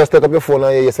 Now you just take up your phone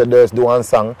and you say DIRTZ do one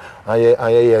song and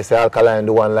you say Alkaline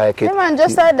do one like it. Yeah man,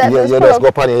 just like that. You just go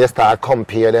up and you start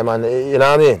compare them and you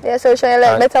know what I mean? Yeah, so show you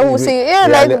like better who see. Yeah,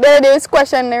 like there's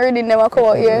question and reading them come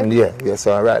out, yeah. Yeah,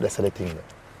 so alright, that's the thing.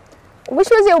 Which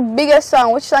was your biggest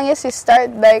song? Which song you see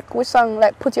start, like, which song,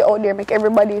 like, put you out there, make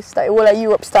everybody start, all of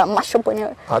Europe start mash up on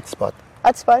you? Hotspot.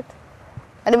 Hotspot?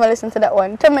 I didn't listen to that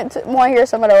one. Tell me, more hear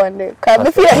some other one there. Because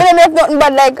I feel like I don't have nothing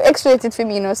but, like, X-rated for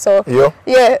me, you know, so. You?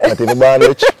 Yeah. That in the band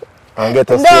rich and get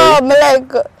us no, me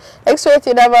like,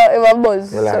 X-rated have a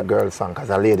buzz. You like a girl song, because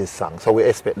a lady's song, so we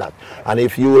expect that. And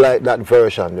if you like that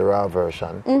version, the raw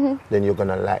version, then you're going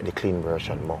to like the clean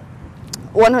version more.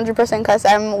 100% because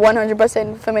I'm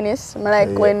 100% feminist. I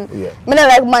like when I don't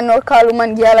like man or call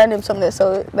woman girl and them something,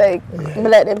 so like I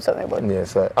like them something about. Yeah,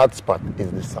 so Hotspot is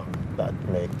the song that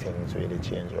make things really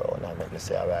change around and make me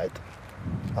say, alright,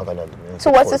 I'm gonna do music.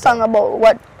 So what's the song about?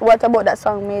 What about that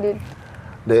song made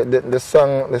it? The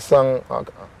song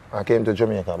I came to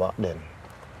Jamaica back then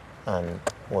and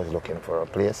was looking for a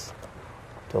place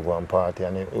to go and party,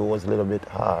 and it was a little bit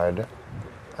hard.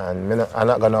 And I'm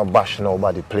not going to bash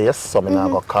nobody's place, so I'm not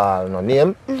going to call no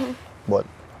name. But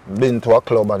been to a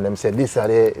club and them say, this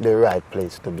is the right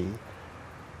place to be.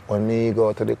 When me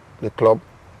go to the club,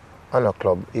 And a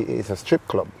club, it's a strip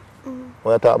club.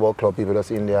 When I talk about club, people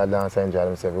just in there dance and enjoy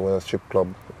themselves. It was a strip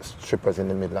club, strippers in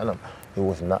the middle. And it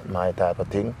was not my type of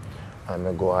thing. And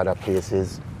I go other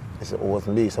places. It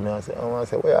wasn't me. So I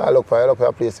say, well, I look for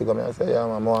a place to go. I say, yeah,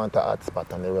 man, I want a hot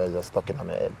spot. And they were just stuck in my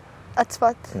head. Hot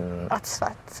spot? Hot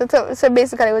spot. So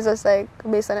basically it was just like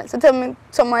based on it. So tell me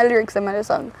some more lyrics in the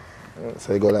song.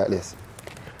 So you go like this.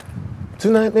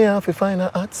 Tonight me have to find a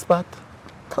hot spot.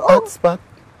 Hot spot.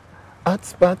 Hot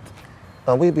spot.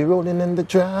 And we be rolling in the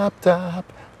drop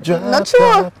top. Not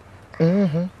sure.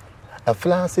 A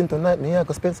flossing tonight, me I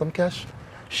go spend some cash.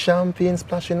 Champagne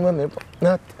splashing when me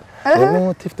not. The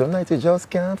motive tonight it just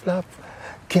can't flop.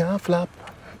 Can't flop.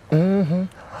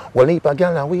 Well, heap a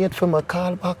girl and wait for my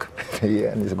call back.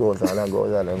 Yeah, and this goes on and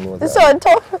goes on and goes on. It's so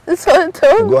tough. It's so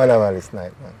tough. Go on about this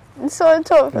night, man. It's so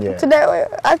tough. Yeah. Today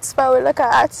we're at spot, we're like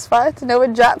a hot spot. Now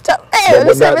we drop top. Hey,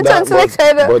 but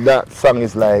that song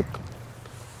is like,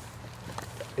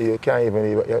 you can't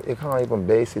even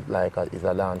base it like it's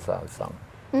a dancehall song.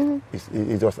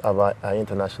 It just have an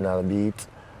international beat,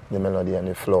 the melody and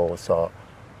the flow, so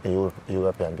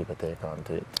European people take on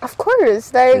to it. Of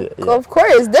course, of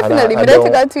course, definitely. But I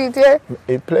take on to it here.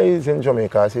 It plays in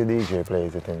Jamaica. I see DJ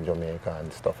plays it in Jamaica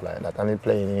and stuff like that, and it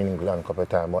plays in England a couple of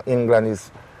times. But England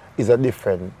is a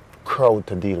different crowd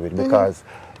to deal with because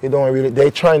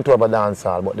they're trying to have a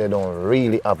dancehall, but they don't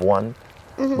really have one.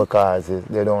 Because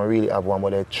they don't really have one,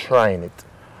 but they're trying it.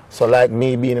 So like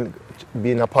me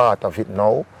being a part of it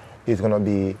now, it's gonna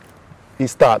be, it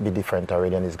start be different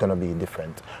already, and it's gonna be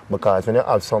different. Because when you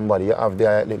have somebody, you have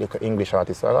the English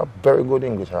artists, a very good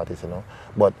English artists, you know,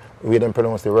 but we don't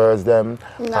pronounce the words and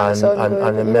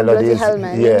the melodies.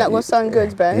 Yeah, that was sound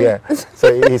good, man. Yeah, so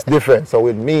it's different. So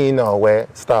with me now, we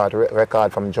start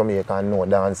record from Jamaica and know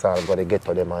dancehall, got to get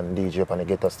to them and DJ up on the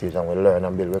ghetto stage, and we learn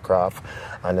and build a craft,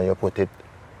 and then you put it.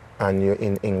 And you're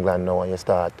in England now and you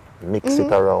start mix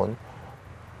it around,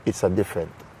 it's a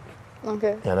different.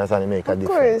 Okay. You understand? You make a Of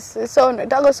difference. course. That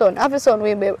goes sound. Have a sound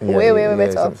way better.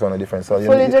 It's sound different. So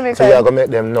Fully Jamaican. So you're going to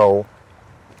make them now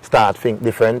start think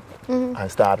different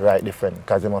and start write different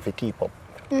because they have to keep up.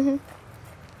 If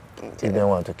they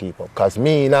want to keep up. Because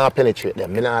me now penetrate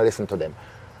them, me now listen to them.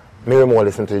 Me more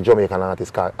listen to the Jamaican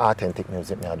artists called authentic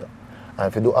music. And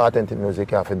if you do authentic music,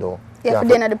 you have to do. You have to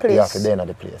be in the place. You have to be in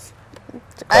the place.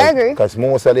 I agree. Because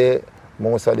most of the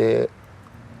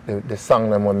song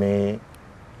them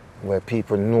where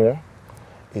people know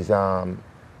is a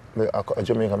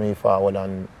Jamaica me forward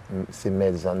and see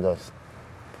meds and just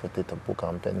put it to book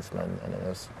and pencil and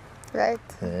just. Right.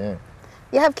 Yeah.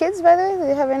 You have kids, by the way? Do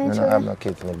you have any children? I have no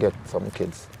kids. I get some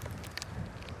kids.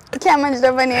 You can't manage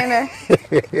the money in there.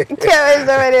 You can't manage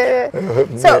the money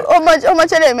in there. So how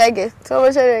much of them I get? How much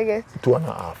of them I get?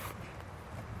 2.5.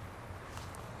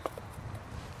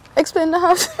 Explain the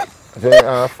half.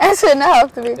 2.5. Explain the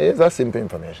half to me. It's a simple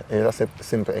information. It's a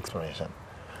simple explanation.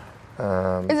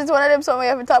 Is it one of them somewhere you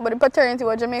have to talk about the paternity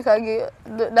what Jamaica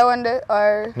give that one there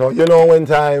or? No, you know when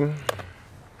time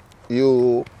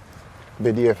you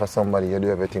be there for somebody, you do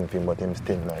everything for him, but him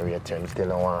still not rate you, him still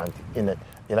don't want in it.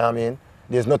 You know what I mean?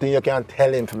 There's nothing you can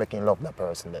tell him to make him love that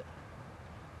person there.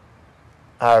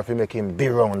 Or if you make him be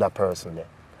around that person there.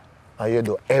 And you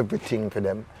do everything for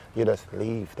them, you just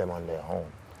leave them on their own.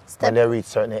 When they reach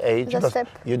certain age,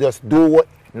 you just do what,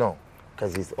 no,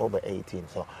 because he's over 18,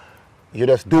 so you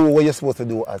just do what you're supposed to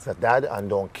do as a dad and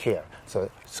don't care. So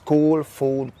school,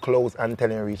 food, clothes, until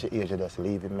you reach the age, you just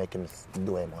leave him, make him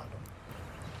do him all.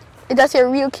 Is that your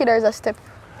real kid or is a step?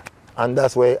 And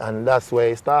that's where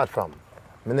it start from.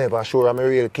 I'm never sure I'm a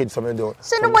real kid, so I do.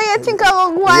 So the way you think I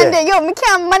will go on there, yo, me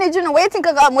can't manage you know, where you think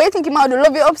him out to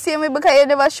love you up see me because you're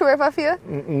never sure if I feel?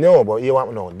 No, but you want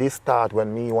to know, this start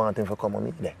when me want him to come on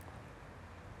me there.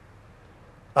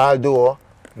 Although,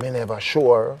 me never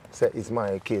sure, say it's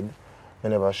my kid, me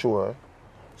never sure,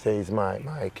 say it's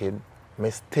my kid,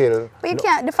 me still... But you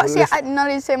can't, the fact you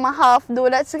acknowledge say my half though,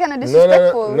 that's kind of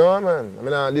disrespectful. No, man, I'm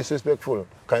not disrespectful.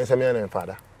 Can you say me a name,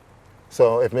 father?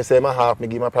 So if me say my half, me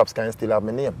give my props, can you still have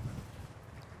my name?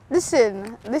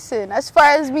 Listen, as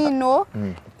far as we know,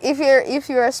 if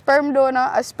you're a sperm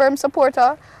donor, a sperm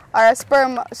supporter, or a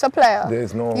sperm supplier, to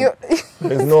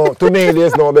me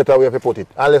there's no better way to put it.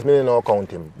 Unless me don't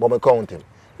count him, but me count him.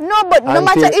 No, but no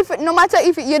matter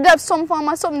if you'd have some form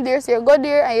of something there, so you go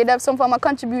there and you'd have some form of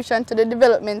contribution to the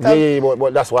development. Yeah,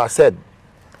 but that's what I said.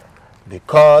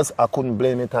 Because I couldn't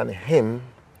blame it on him,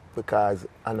 because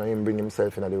I know him bring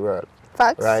himself into the world.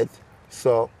 Facts. Right?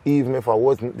 So even if I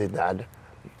wasn't the dad,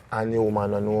 and the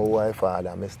woman don't know who my father,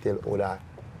 I still would have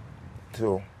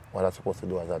to what I was supposed to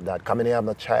do as a dad. Because I didn't have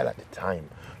no child at the time.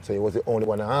 So he was the only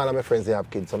one. And all of my friends, they have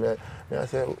kids. So I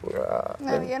say,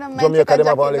 Jamaica, they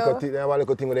have a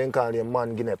little thing where they call you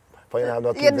man guinea. For you have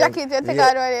no kids. Your jacket, you take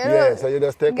out one. Yeah, so you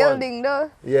just take Gelding, one.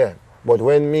 though. Yeah. But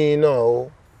when me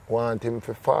now want him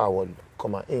to forward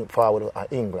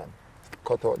at England,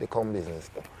 cut out the com business.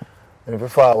 And if you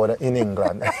forward in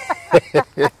England,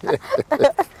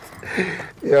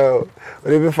 yo,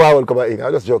 when if you forward come at England,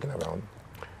 I'm just joking around.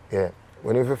 Yeah,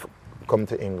 when you come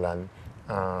to England,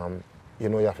 you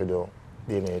know you have to do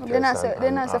DNA test.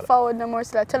 They're not so forward no more,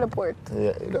 so like teleport. Yeah,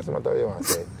 it doesn't matter what you want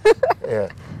to say. Yeah,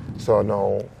 so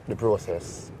now the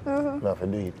process, I have to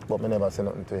do it, but I never say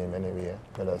nothing to him anyway.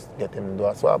 I just get him to do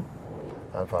a swab,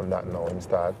 and from that now he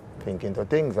start thinking to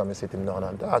things, and I sit him down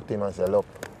and talk to him and say, look,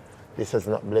 this is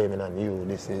not blaming on you,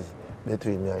 this is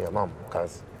between me and your mom,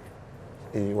 because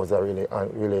it was a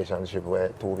relationship where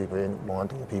two people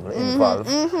involved,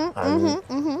 and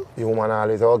the woman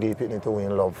always argue people need to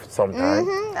in love sometimes.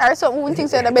 Or some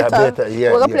things are better.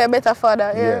 We're going to play a better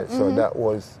father. Yeah, so that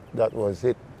was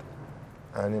it.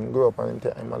 And him grew up on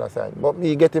his mother side. But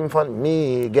me get him from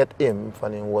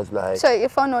him was like. So you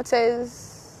found out says.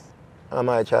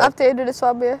 My child. After you do the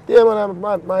swab, yeah? Yeah, man,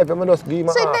 my just give him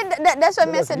so that's what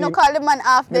I said, no call the man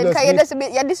half then, because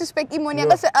you disrespect him when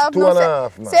you say half.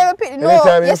 2.5, man. Say, no,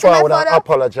 anytime yes, him forward and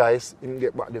apologize, he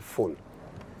get back the full.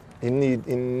 He need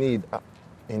to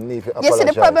apologize. You see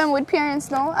the problem with parents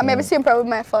now? I have the same problem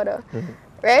with my father,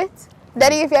 right?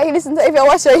 Daddy, if you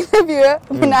watch the interview,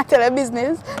 I'm not tell a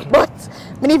business, but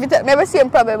I have the same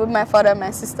problem with my father and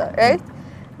my sister, right?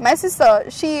 My sister,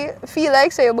 she feel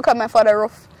like so you become my father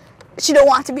rough. She don't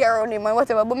want to be around him or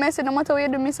whatever. But I say, no matter what you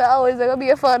do, Miss, I always going to be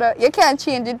your father. You can't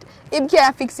change it. Him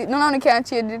can't fix it. No one can't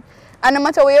change it. And no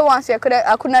matter what you want to say,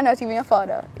 I could not even your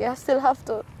father. You still have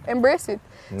to embrace it.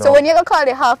 No. So when you call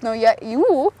it half now,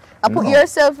 you put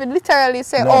yourself in literally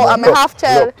say, I'm a half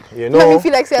child. Look, you know, me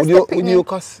feel like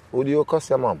would you cuss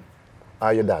your mom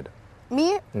or your dad?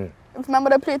 Me? If my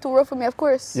mother played too rough for me, of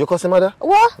course. You cuss your mother?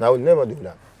 What? I would never do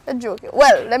that. A joke.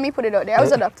 Well, let me put it out there. I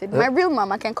was adopted. My real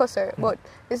mom, I can cuss her. But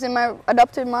you see, my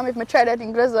adopted mom, if I try that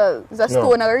thing, there's a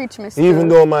stone or reach me still. Even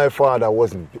though my father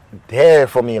wasn't there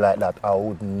for me like that, I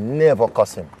would never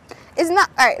cuss him. It's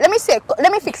not, alright, let me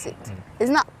fix it.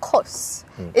 It's not cuss.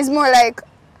 It's more like,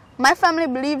 my family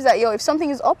believes that, if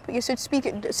something is up, you should speak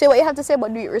it, say what you have to say,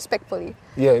 but do it respectfully.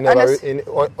 Yeah, you never,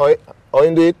 or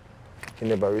in it, you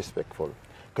never respectful.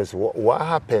 Because what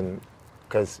happened,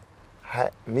 because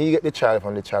me get the child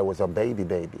from the child was a baby.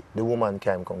 The woman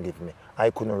can't come give me. I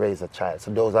couldn't raise a child.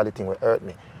 So those are the things that hurt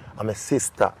me. I'm a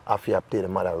sister after I play the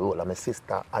mother role. I'm a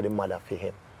sister and the mother for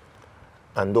him.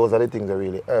 And those are the things that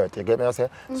really hurt. You get me? I say?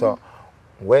 So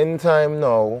when time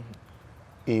now,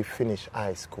 he finished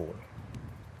high school,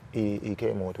 he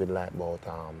came out with like about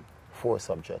 4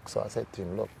 subjects. So I said to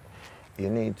him, look, you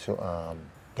need to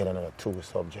get another 2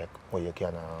 subjects where you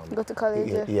can go to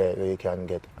college. Where you can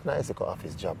get a nice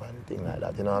office job and things like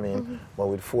that. You know what I mean? But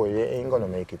with 4, you ain't gonna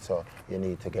make it. So you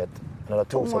need to get another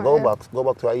 2. So go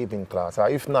back to an evening class. Or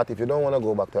if not, if you don't want to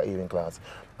go back to an evening class,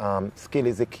 skill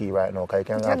is the key right now. You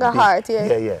can have heart,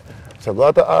 yeah. So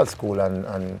go to art school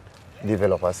and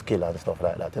develop a skill and stuff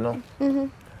like that. You know?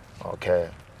 Okay.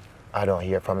 I don't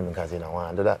hear from him because he don't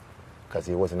want to do that. Because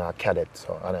he wasn't a cadet,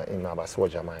 so I didn't have a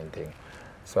soldier mind thing.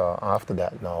 So after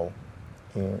that now...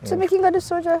 So making go to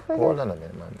soldier? Hold on a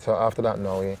minute, man. So after that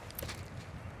now,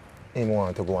 he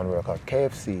wanted to go and work at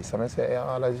KFC. So I say, hey,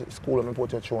 all the school, let me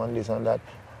put you through on this and that.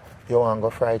 You want to go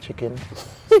fry chicken?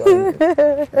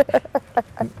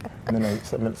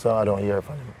 So I don't hear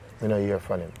from him. I don't hear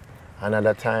from him. And at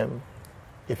that time,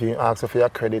 if you ask for your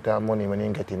credit and money, when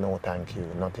you get it, no thank you,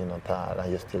 nothing at all,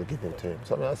 and you still give it to him.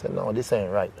 So I said, no, this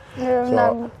ain't right.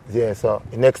 So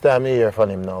the next time you hear from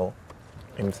him now,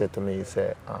 he said to me, he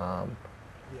said,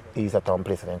 he's at some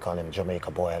place and they call him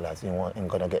Jamaica Boilers. He's going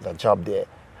to get the job there.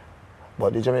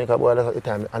 But the Jamaica Boilers at the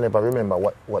time, I never remember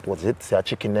what was it. Say a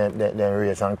chicken then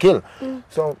raise and kill.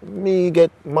 So me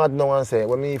get mad now and say,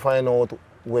 when me find out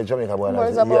where Jamaica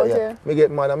Boilers is, me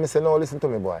get mad and me say, no, listen to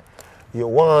me, boy.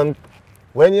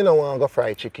 When you don't want to go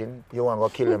fry chicken, you want to go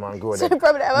kill them and grow them. So you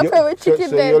probably have a favorite chicken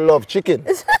so then. You love chicken.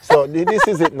 So this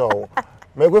is it now.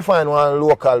 Make we find one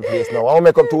local place now. I'll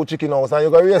make up 2 chicken houses and you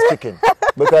go raise chicken.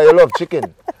 Because you love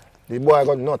chicken. The boy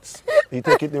got nuts. He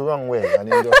take it the wrong way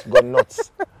and he just got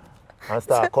nuts. And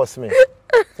start cuss me.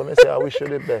 So I say, I wish you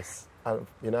the best. And,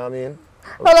 you know what I mean?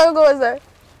 How long ago was that?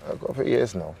 I go for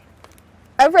years now.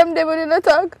 And from them when you not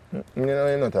talk? You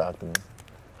not talk to me.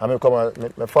 I come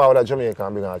my father Jamaica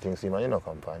and bring all things to him and you not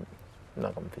come find. You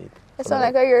not compete. It sound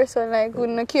like your son like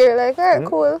wouldn't care, like, alright,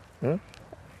 cool.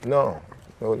 No.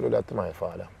 I would do that to my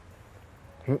father.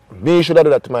 Me should have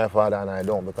done that to my father and I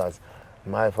don't because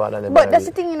my father never. But that's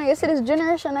the thing, you know, you see this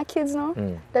generation of kids now,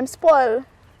 them spoil.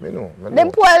 Me know.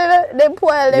 Them spoil.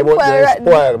 They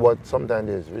spoil, but sometimes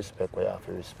there's respect where you have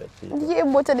to respect people. Yeah,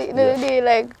 but at the end of the day,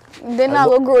 like, they're not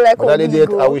going to grow like how we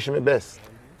grow. I wish me best.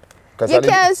 You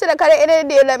can't say that at the end of the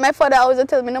day, like my father always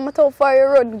tell me, no matter how far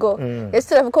your road go, you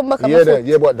still have to come back on my foot.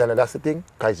 Yeah, but then that's the thing,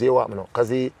 because you what, because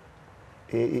he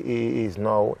is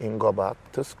now in go back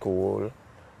to school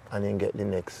and he get the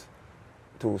next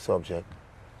 2 subjects.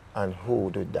 And who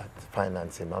did that?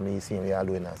 Finance him. And me see him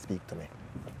alone and speak to me.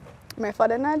 My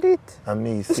father not do it. And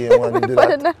me see him want to do that. My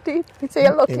father not do it. He say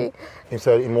you're lucky. He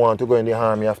said he want to go in the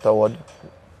army afterwards.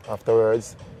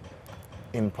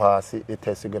 Him pass the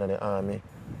test to go in the army.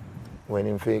 When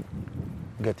him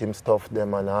get him stuff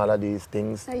them and all of these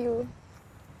things. Are you?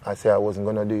 I said I wasn't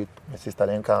going to do it. My sister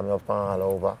then called me up and all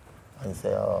over. And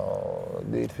say, oh,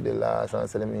 do it for the last and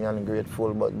sell him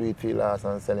ungrateful, but do it for the last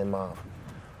and sell him off.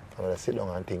 I'm going to sit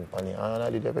down and think on it. And I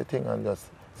did everything and just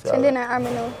say... So you're in the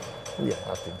army now? Yeah,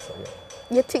 I think so,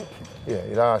 yeah. You think? Yeah,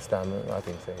 the last time I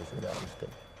think so, it's the last thing.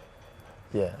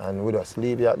 Yeah, and we just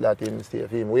leave it at that him stay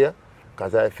for him where?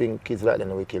 Because I think kids like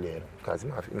them we kill him. Because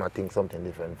I think something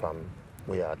different from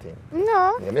where I think.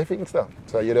 No. Yeah, I think so.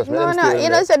 So you just No, you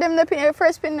know, so them the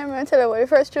first pin them and tell you what the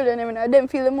first children them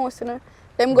feel the most, you know.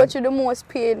 Them go through the most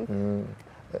pain.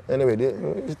 Anyway,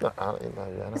 it's not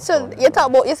so you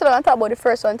still want to talk about the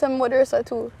first one. Tell me about the rest of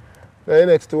two. The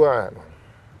next 2 are right, man.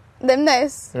 Them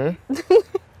nice? I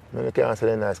can't say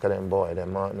they're nice because them boy,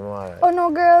 them alright. Oh,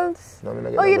 no girls? No,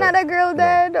 oh, you're not a girl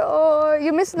dad? No. Or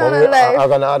you missing out on life? I'm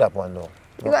going to add up one though.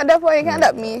 You got that one? You can't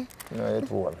adopt me? No, you're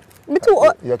too old. Me too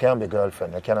old? You can't be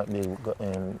girlfriend. You cannot be... I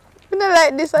don't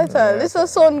like this at all. This doesn't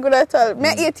sound good at all. Me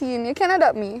 18, you can't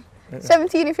adopt me.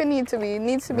 17 if you need to be. It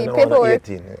needs to be paperwork.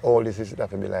 18. All this is have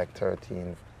to be like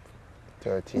 13.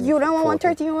 You don't want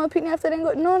 13-year-old pitney after them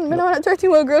go? No, I don't want a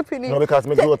 13-year-old girl pitney. No, because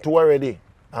me grow 2 already.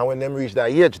 And when them reach that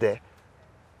age there,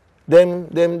 them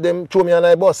throw me on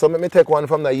my bus. So me take one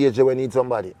from that age when need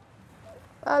somebody.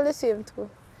 All the same too.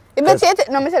 You better take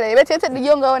the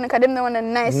younger one because them the one that's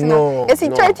nice. No, you see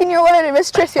 13-year-old they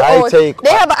stress you out. They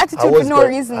have an attitude for no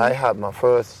reason. I had my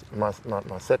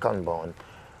second born.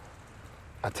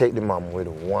 I take the mom with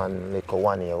one little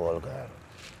 1-year-old girl.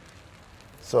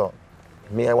 So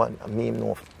me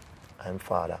know I'm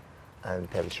father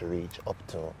until she reach up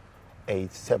to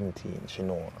age 17. She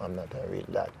know I'm not a real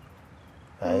dad.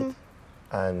 Right?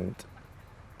 And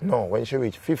no, when she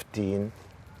reach 15,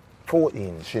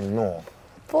 14, she know.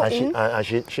 14? And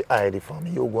she hide it from me.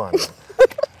 You go on.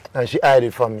 And she hide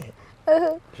it from me.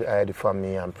 She hide it from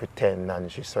me and pretend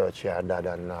and she search her dad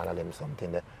and all of them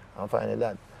something there. I'm finding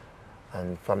that.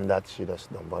 And from that, she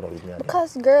just don't bother with me again.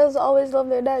 Because girls always love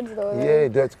their dads, though. Right? Yeah,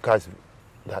 that's because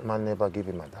that man never give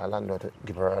him $1, not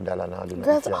give her $1 now.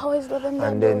 Girls always love them.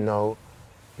 And then now...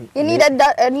 You need a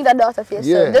daughter for yourself.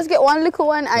 Yeah. Just get one little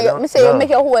one and you make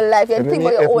your whole life. You think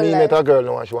about your whole life. If me met a girl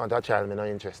now and she want a child, I'm not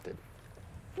interested.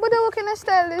 But then what kind of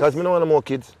style is? Because I don't want more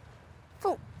kids.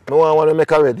 I want to make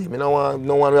her ready. I don't want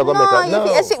no one to make her. No,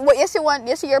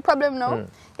 you see your problem now.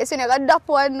 You see you got that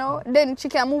one now, then she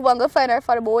can move and go find her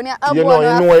father. But when you have one,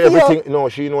 know everything. No,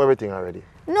 she know everything already.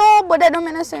 No, but that don't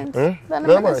make no sense. No,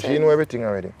 man, she know everything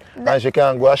already. And she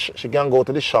can go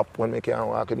to the shop when we can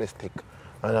walk with the stick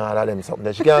and all of them something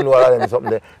there. She can do all of them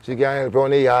something there. She can help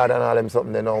around the yard and all of them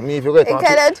something there. Now, me if you get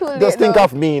just think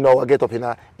of me now. I get up in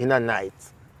a night.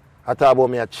 I talk about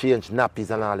me I change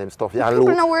nappies and all them stuff. People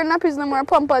don't wear nappies no more,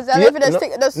 pampers.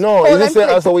 No,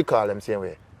 that's how we call them same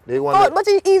way. But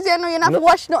it's easier now, you don't have to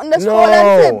wash nothing, just no, hold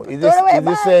and flip. It's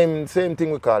the same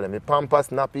thing we call them. The pampers,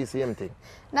 nappy, same thing.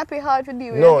 Nappy hard to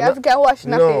deal with. You have to get wash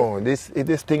nappy. No,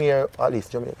 this thing here, at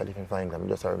least Jamaica didn't find them,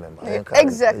 just I remember.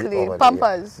 Exactly,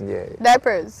 pampers,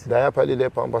 diapers. Diaper, the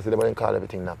pampers, they didn't call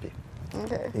everything nappy.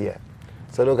 Okay. Yeah.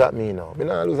 So look at me now. I'm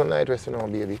not losing night rest now,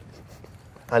 baby.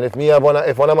 And if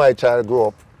one of my child grow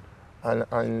up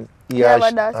and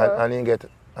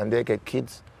they get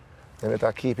kids, then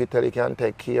better keep it till he can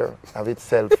take care of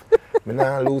itself. Me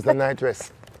not lose the night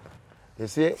rest. You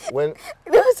see when.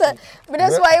 But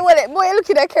that's why you want it. Boy, look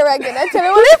at that camera again. I tell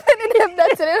you what happened to them.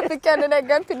 That's it. If you can, then I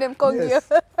can pin them come here.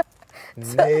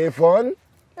 Javon.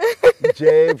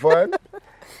 Javon.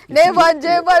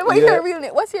 Javon. What's your real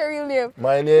name? What's your real name?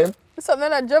 My name? Something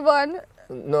like Javon.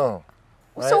 No.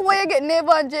 So why you get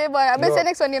Navon, Javon? I bet the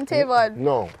next one named Tavon.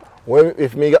 No.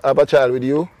 If me have a child with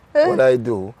you, what I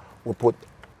do, we put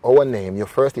our name, your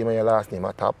first name and your last name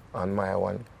at top, and my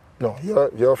one. No,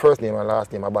 your first name and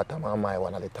last name at bottom, and my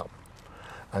one at the top.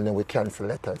 And then we cancel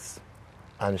letters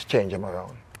and change them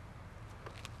around.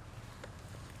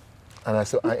 And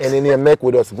any name make,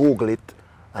 we just Google it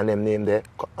And them name there,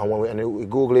 and when we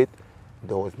Google it,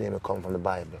 those names come from the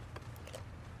Bible.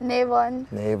 Navon.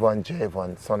 Navon,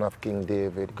 Javon, son of King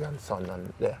David, grandson,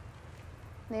 and there.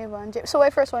 Navon. So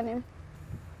what first one name?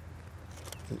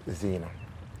 Zeno.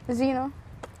 Zeno.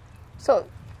 So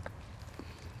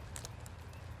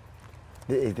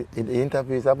The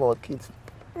interview is about kids.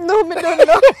 no, me don't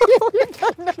know. We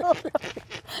don't know.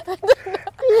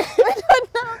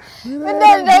 Me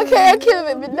don't know. Can you kill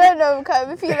me? Me don't know because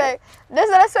I feel like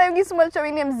that's why I give so much of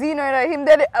him name Zeno. You know? Him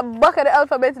did a back of the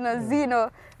alphabet, you know,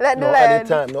 Zeno. Like the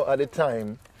lion.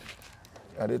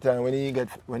 At the time when he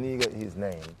get his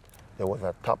name, there was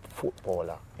a top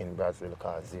footballer in Brazil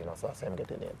called Zeno, so that's him get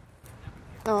the name.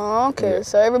 Oh, okay. Yeah.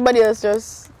 So everybody else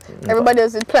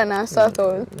did plan and start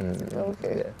out.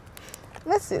 Okay. Yeah.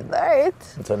 That's it. All right.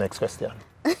 So next question.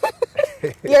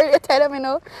 You're tired of me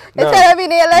now? You're tired of me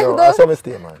in your life, no, though? that's how I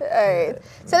stay, man. All right.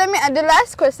 So the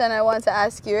last question I want to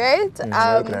ask you, right? Looking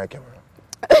at the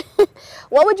camera.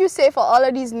 What would you say for all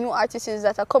of these new artists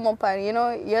that are come up and, you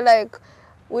know, you're like,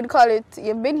 we'd call it,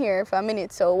 you've been here for a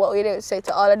minute, so what would you say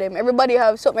to all of them? Everybody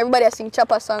have something, everybody has sing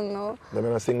chopper song now. Let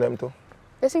me sing them too.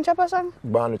 You sing chopper song?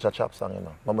 Born with a chop song, you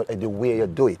know. But the way you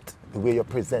do it, the way you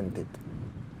present it.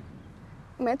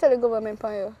 I tell the government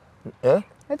for you. Eh?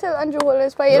 I tell Andrew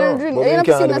Hollis for you, No, you don't but me have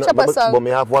to sing a chopper song. But me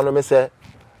have one of me say,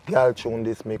 girl tune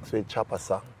this mix with chopper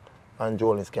song. And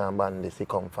Jones can ban this, he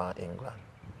come from England.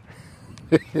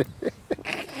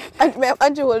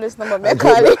 Andrew Hollis number, I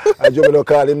call him. Andrew don't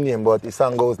call him name, but the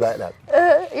song goes like that.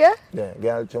 Yeah? Yeah,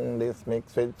 girl tune this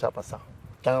mix with chopper song.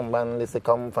 Can ban this, he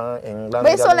come from England. But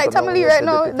it sound like Tamale right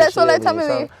now. That sound like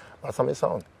Tamale. That's how me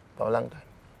sound for a long time.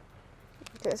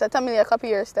 Okay, so Tamale a copy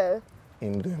your style.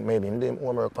 Maybe him do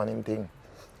homework on him thing.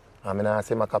 I mean, I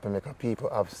say my copy make people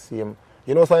have same.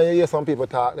 You know, so you hear some people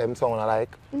talk them sound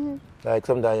alike. Like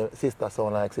sometimes sister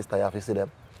sound like sister, you have to see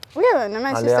them. Yeah, and my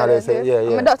And sister they say, yeah.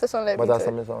 And my daughter sound like but me that's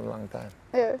too. how me sound a long time.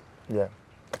 Yeah. Yeah.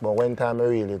 But one time I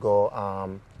really go,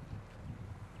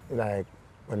 like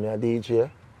when I DJ,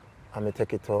 and I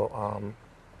take it to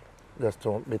just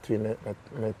to between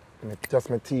just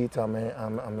my teeth and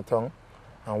my tongue,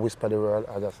 and whisper the word.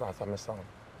 I just ask my sound.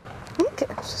 Okay.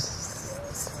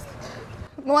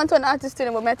 I want to an artist today,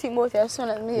 but I think both are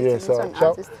sound like me. Yeah,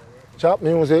 so chop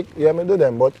music, yeah, I do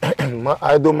them, but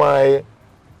I do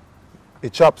the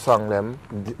chop song them.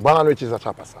 Born Rich is a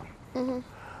chopper song,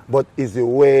 but it's the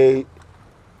way,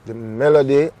 the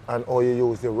melody, and how you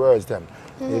use the words them.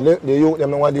 The youth them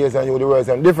nowadays and you the words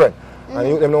them different, and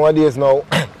you them nowadays now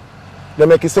they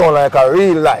make it sound like a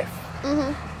real life.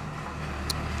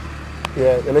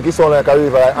 Yeah, they make it sound like a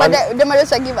real life. But they might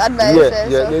just give advice.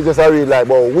 Yeah, they just a real life.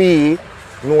 But we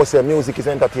know say music is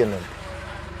entertainment.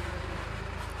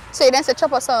 So you don't say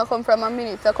chopper song come from a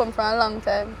minute, it come from a long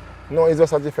time? No, it's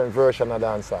just a different version of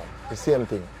dancehall. The same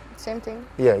thing. Same thing?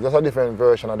 Yeah, just a different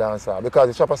version of dancehall. Because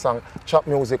the chopper song, chop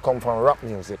music come from rap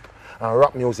music, and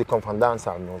rap music come from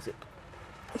dancehall music.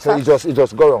 So it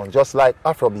just go around, just like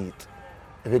Afrobeat.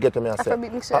 If you get to me, I say.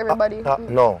 Afrobeat mix with everybody?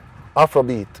 No,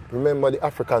 Afrobeat. Remember the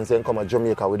Africans then come to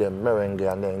Jamaica with them merengue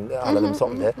and then all of them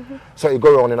something there. So it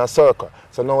go around in a circle.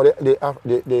 So now the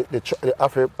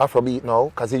Afrobeat now,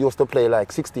 because he used to play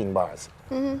like 16 bars.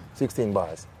 16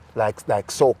 bars. Like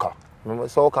soca. Remember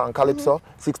soca and calypso?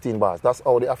 16 bars. That's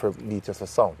how the Afrobeat used to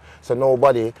sound. So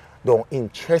nobody don't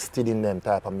interested in them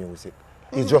type of music.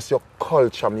 It's just your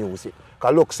culture music.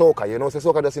 Because look, soca, you know, so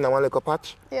soca does in a one little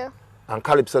patch. Yeah. And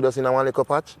calypso does in a one little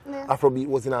patch. Yeah. Afrobeat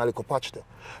was in a little patch too.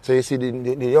 So you see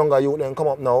the younger youth then come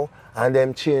up now and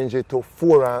then change it to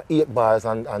 4 and 8 bars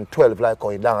and 12 like how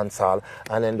you dance hall,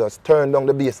 and then just turn down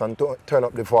the bass and turn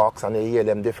up the vox and you hear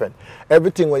them different.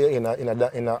 Everything where you're in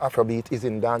a Afrobeat is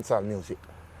in dancehall music.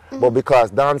 But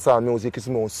because dancehall music is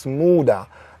more smoother,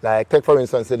 like take for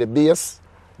instance the bass,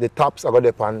 the tops are going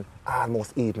up on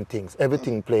almost even things.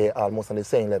 Everything play almost on the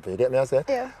same level. You get me I say?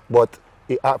 Yeah. But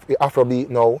the Afrobeat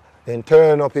now, then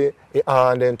turn up it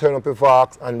and then turn up the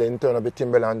vox and then turn up the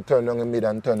timbaland, turn down the mid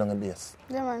and turn down the bass.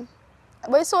 Yeah, man.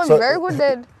 But it's so very good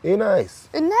then. It's nice.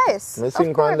 It's nice. I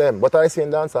sing on them, but I sing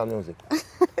dancehall music.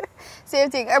 Same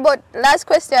thing. But last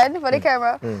question for the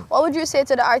camera. What would you say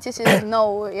to the artists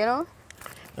now, you know?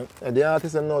 The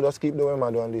artists now just keep doing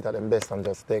what they do at their best and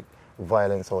just take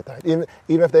violence out of it.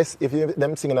 Even if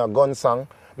them singing a gun song,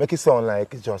 make it sound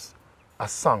like it's just a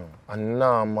song, a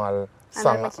normal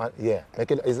song. Yeah,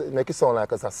 make it sound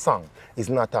like it's a song. It's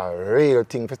not a real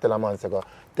thing for tell a man to go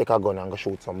take a gun and go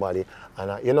shoot somebody.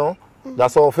 And you know,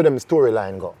 that's how for them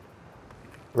storyline go.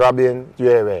 Robbing,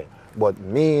 yeah. But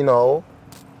me now,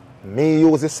 me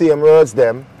use the same words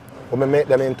them, but me make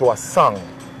them into a song.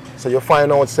 So you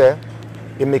find out say,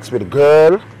 it mixed with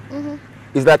girl,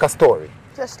 it's like a story.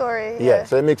 The story. Yeah.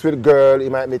 So he mix with girl, he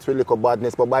might mix with little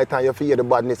badness, but by the time you feel the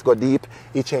badness go deep,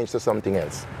 he changed to something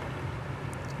else.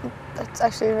 That's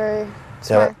actually very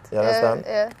smart. You understand?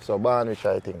 Yeah. So born rich,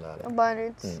 I think that. Born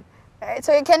rich. Alright,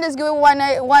 so you can just give me one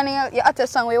of your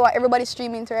artist song we want everybody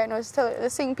streaming to right now. Just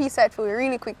sing Peace Out for you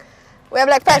really quick. We have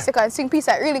like 5 seconds. Sing Peace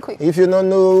Out really quick. If you don't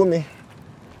know me,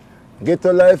 get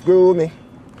to life grow me.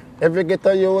 Every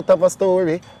ghetto youth have a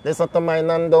story. Listen to mine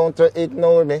and don't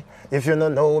ignore me. If you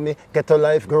don't know me, get to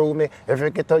life grow me. Every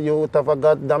ghetto youth have a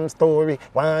goddamn story.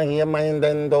 Why hear mine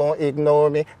then don't ignore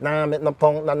me. Nah, make no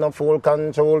punk, nah, no fool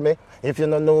control me. If you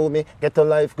don't know me, get to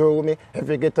life grow me.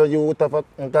 Every ghetto youth have a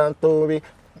goddamn story.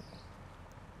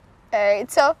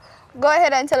 Alright, so go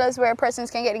ahead and tell us where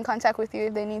persons can get in contact with you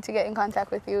if they need to get in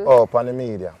contact with you. Oh, upon the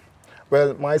media.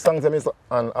 Well, my songs are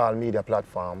on all media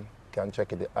platforms. You can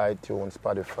check it, the iTunes,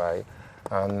 Spotify,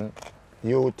 and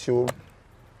YouTube,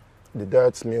 the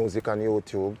DIRTZ Music on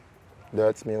YouTube.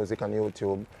 DIRTZ Music on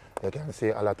YouTube. You can see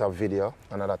a lot of video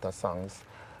and a lot of songs.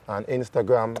 And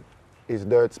Instagram is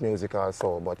DIRTZ Music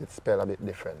also, but it's spelled a bit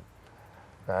different.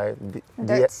 Right?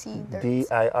 DIRTZ C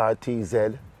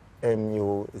DIRTZ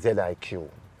MUZIQ.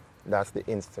 That's the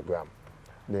Instagram.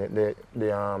 The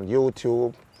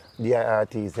YouTube,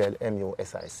 DIRTZ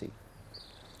MUSIC.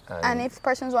 And if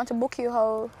persons want to book you,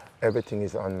 how? Everything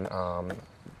is on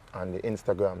the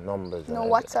Instagram numbers. No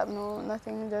WhatsApp, no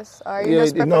nothing. Just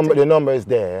the number is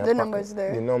there. The number is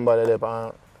there. The number that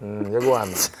on you go on.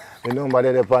 The number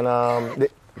that on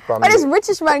but this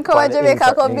British man come to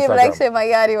Jamaica come be like say my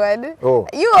yardy one. Oh.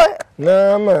 You?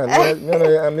 No man,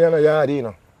 I'm not yardy, you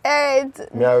know. Alright.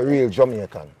 I'm a real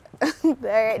Jamaican.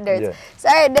 Alright, DIRTZ. Yeah. So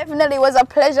it definitely was a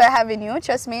pleasure having you.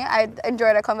 Trust me, I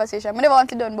enjoyed the conversation. I never want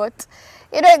to done, but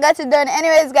you know it got it done.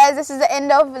 Anyways, guys, this is the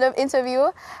end of the interview,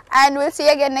 and we'll see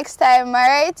you again next time.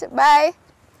 Alright, bye.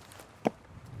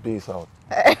 Peace out.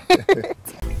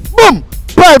 Boom!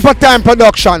 Pelpa Time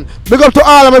Production. Big up to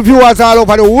all of my viewers all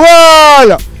over the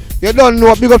world. You don't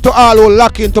know. Big up to all who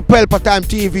lock into Pelpa Time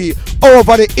TV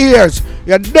over the years.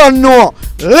 You don't know.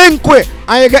 Link with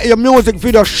and you get your music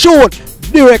video shoot,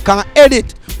 direct and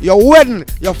edit. Your wedding,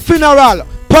 your funeral,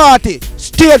 party,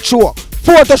 stage show,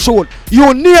 photo shoot,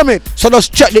 you name it. So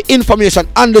just check the information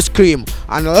on the screen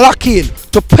and lock in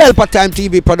to Pelpa Time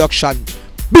TV Production.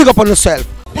 Big up on yourself.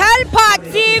 Pelpa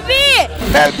TV!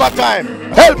 Pelpa Time!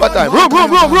 Pelpa Time!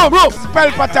 Room!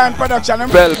 Pelpa Time Production.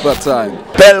 Pelpa Time.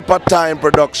 Pelpa Time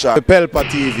Production. Pelpa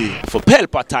TV. For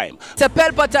Pelpa Time. It's a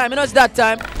Pelpa Time, you know it's that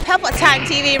time. Pelpa Time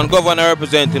TV. I'm governor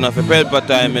representing of Pelpa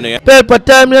Time, you know. Pelpa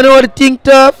Time, you know what the thing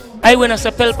tough? I when I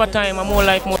say Pelpa Time, I'm more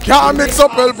like more. Can't mix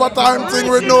up Pelpa Time thing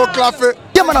with no coffee.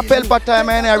 Yeah, man, a Pelpa Time,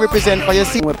 and I represent for you.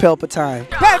 See, With Pelpa Time.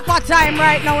 Pelpa Time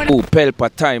right now. Oh,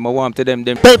 Pelpa Time, I want to them.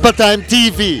 Pelpa Time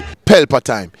TV. Pelpa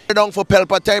Time. Down for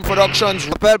Pelpa Time Productions.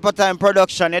 Pelpa Time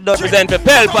Production. It does Present for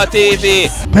Pelpa TV.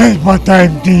 Pelpa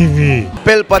Time TV.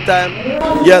 Pelpa Time.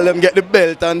 Yeah, let them get the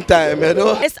belt on time, you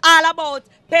know. It's all about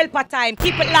Pelpa Time.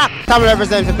 Keep it locked. Come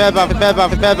represent for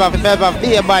Pelpa,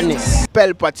 be a badness.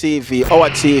 Pelpa TV, our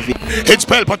TV. It's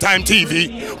Pelpa Time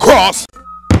TV. Cross.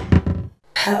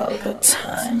 Pelpa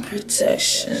Time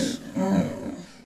protection.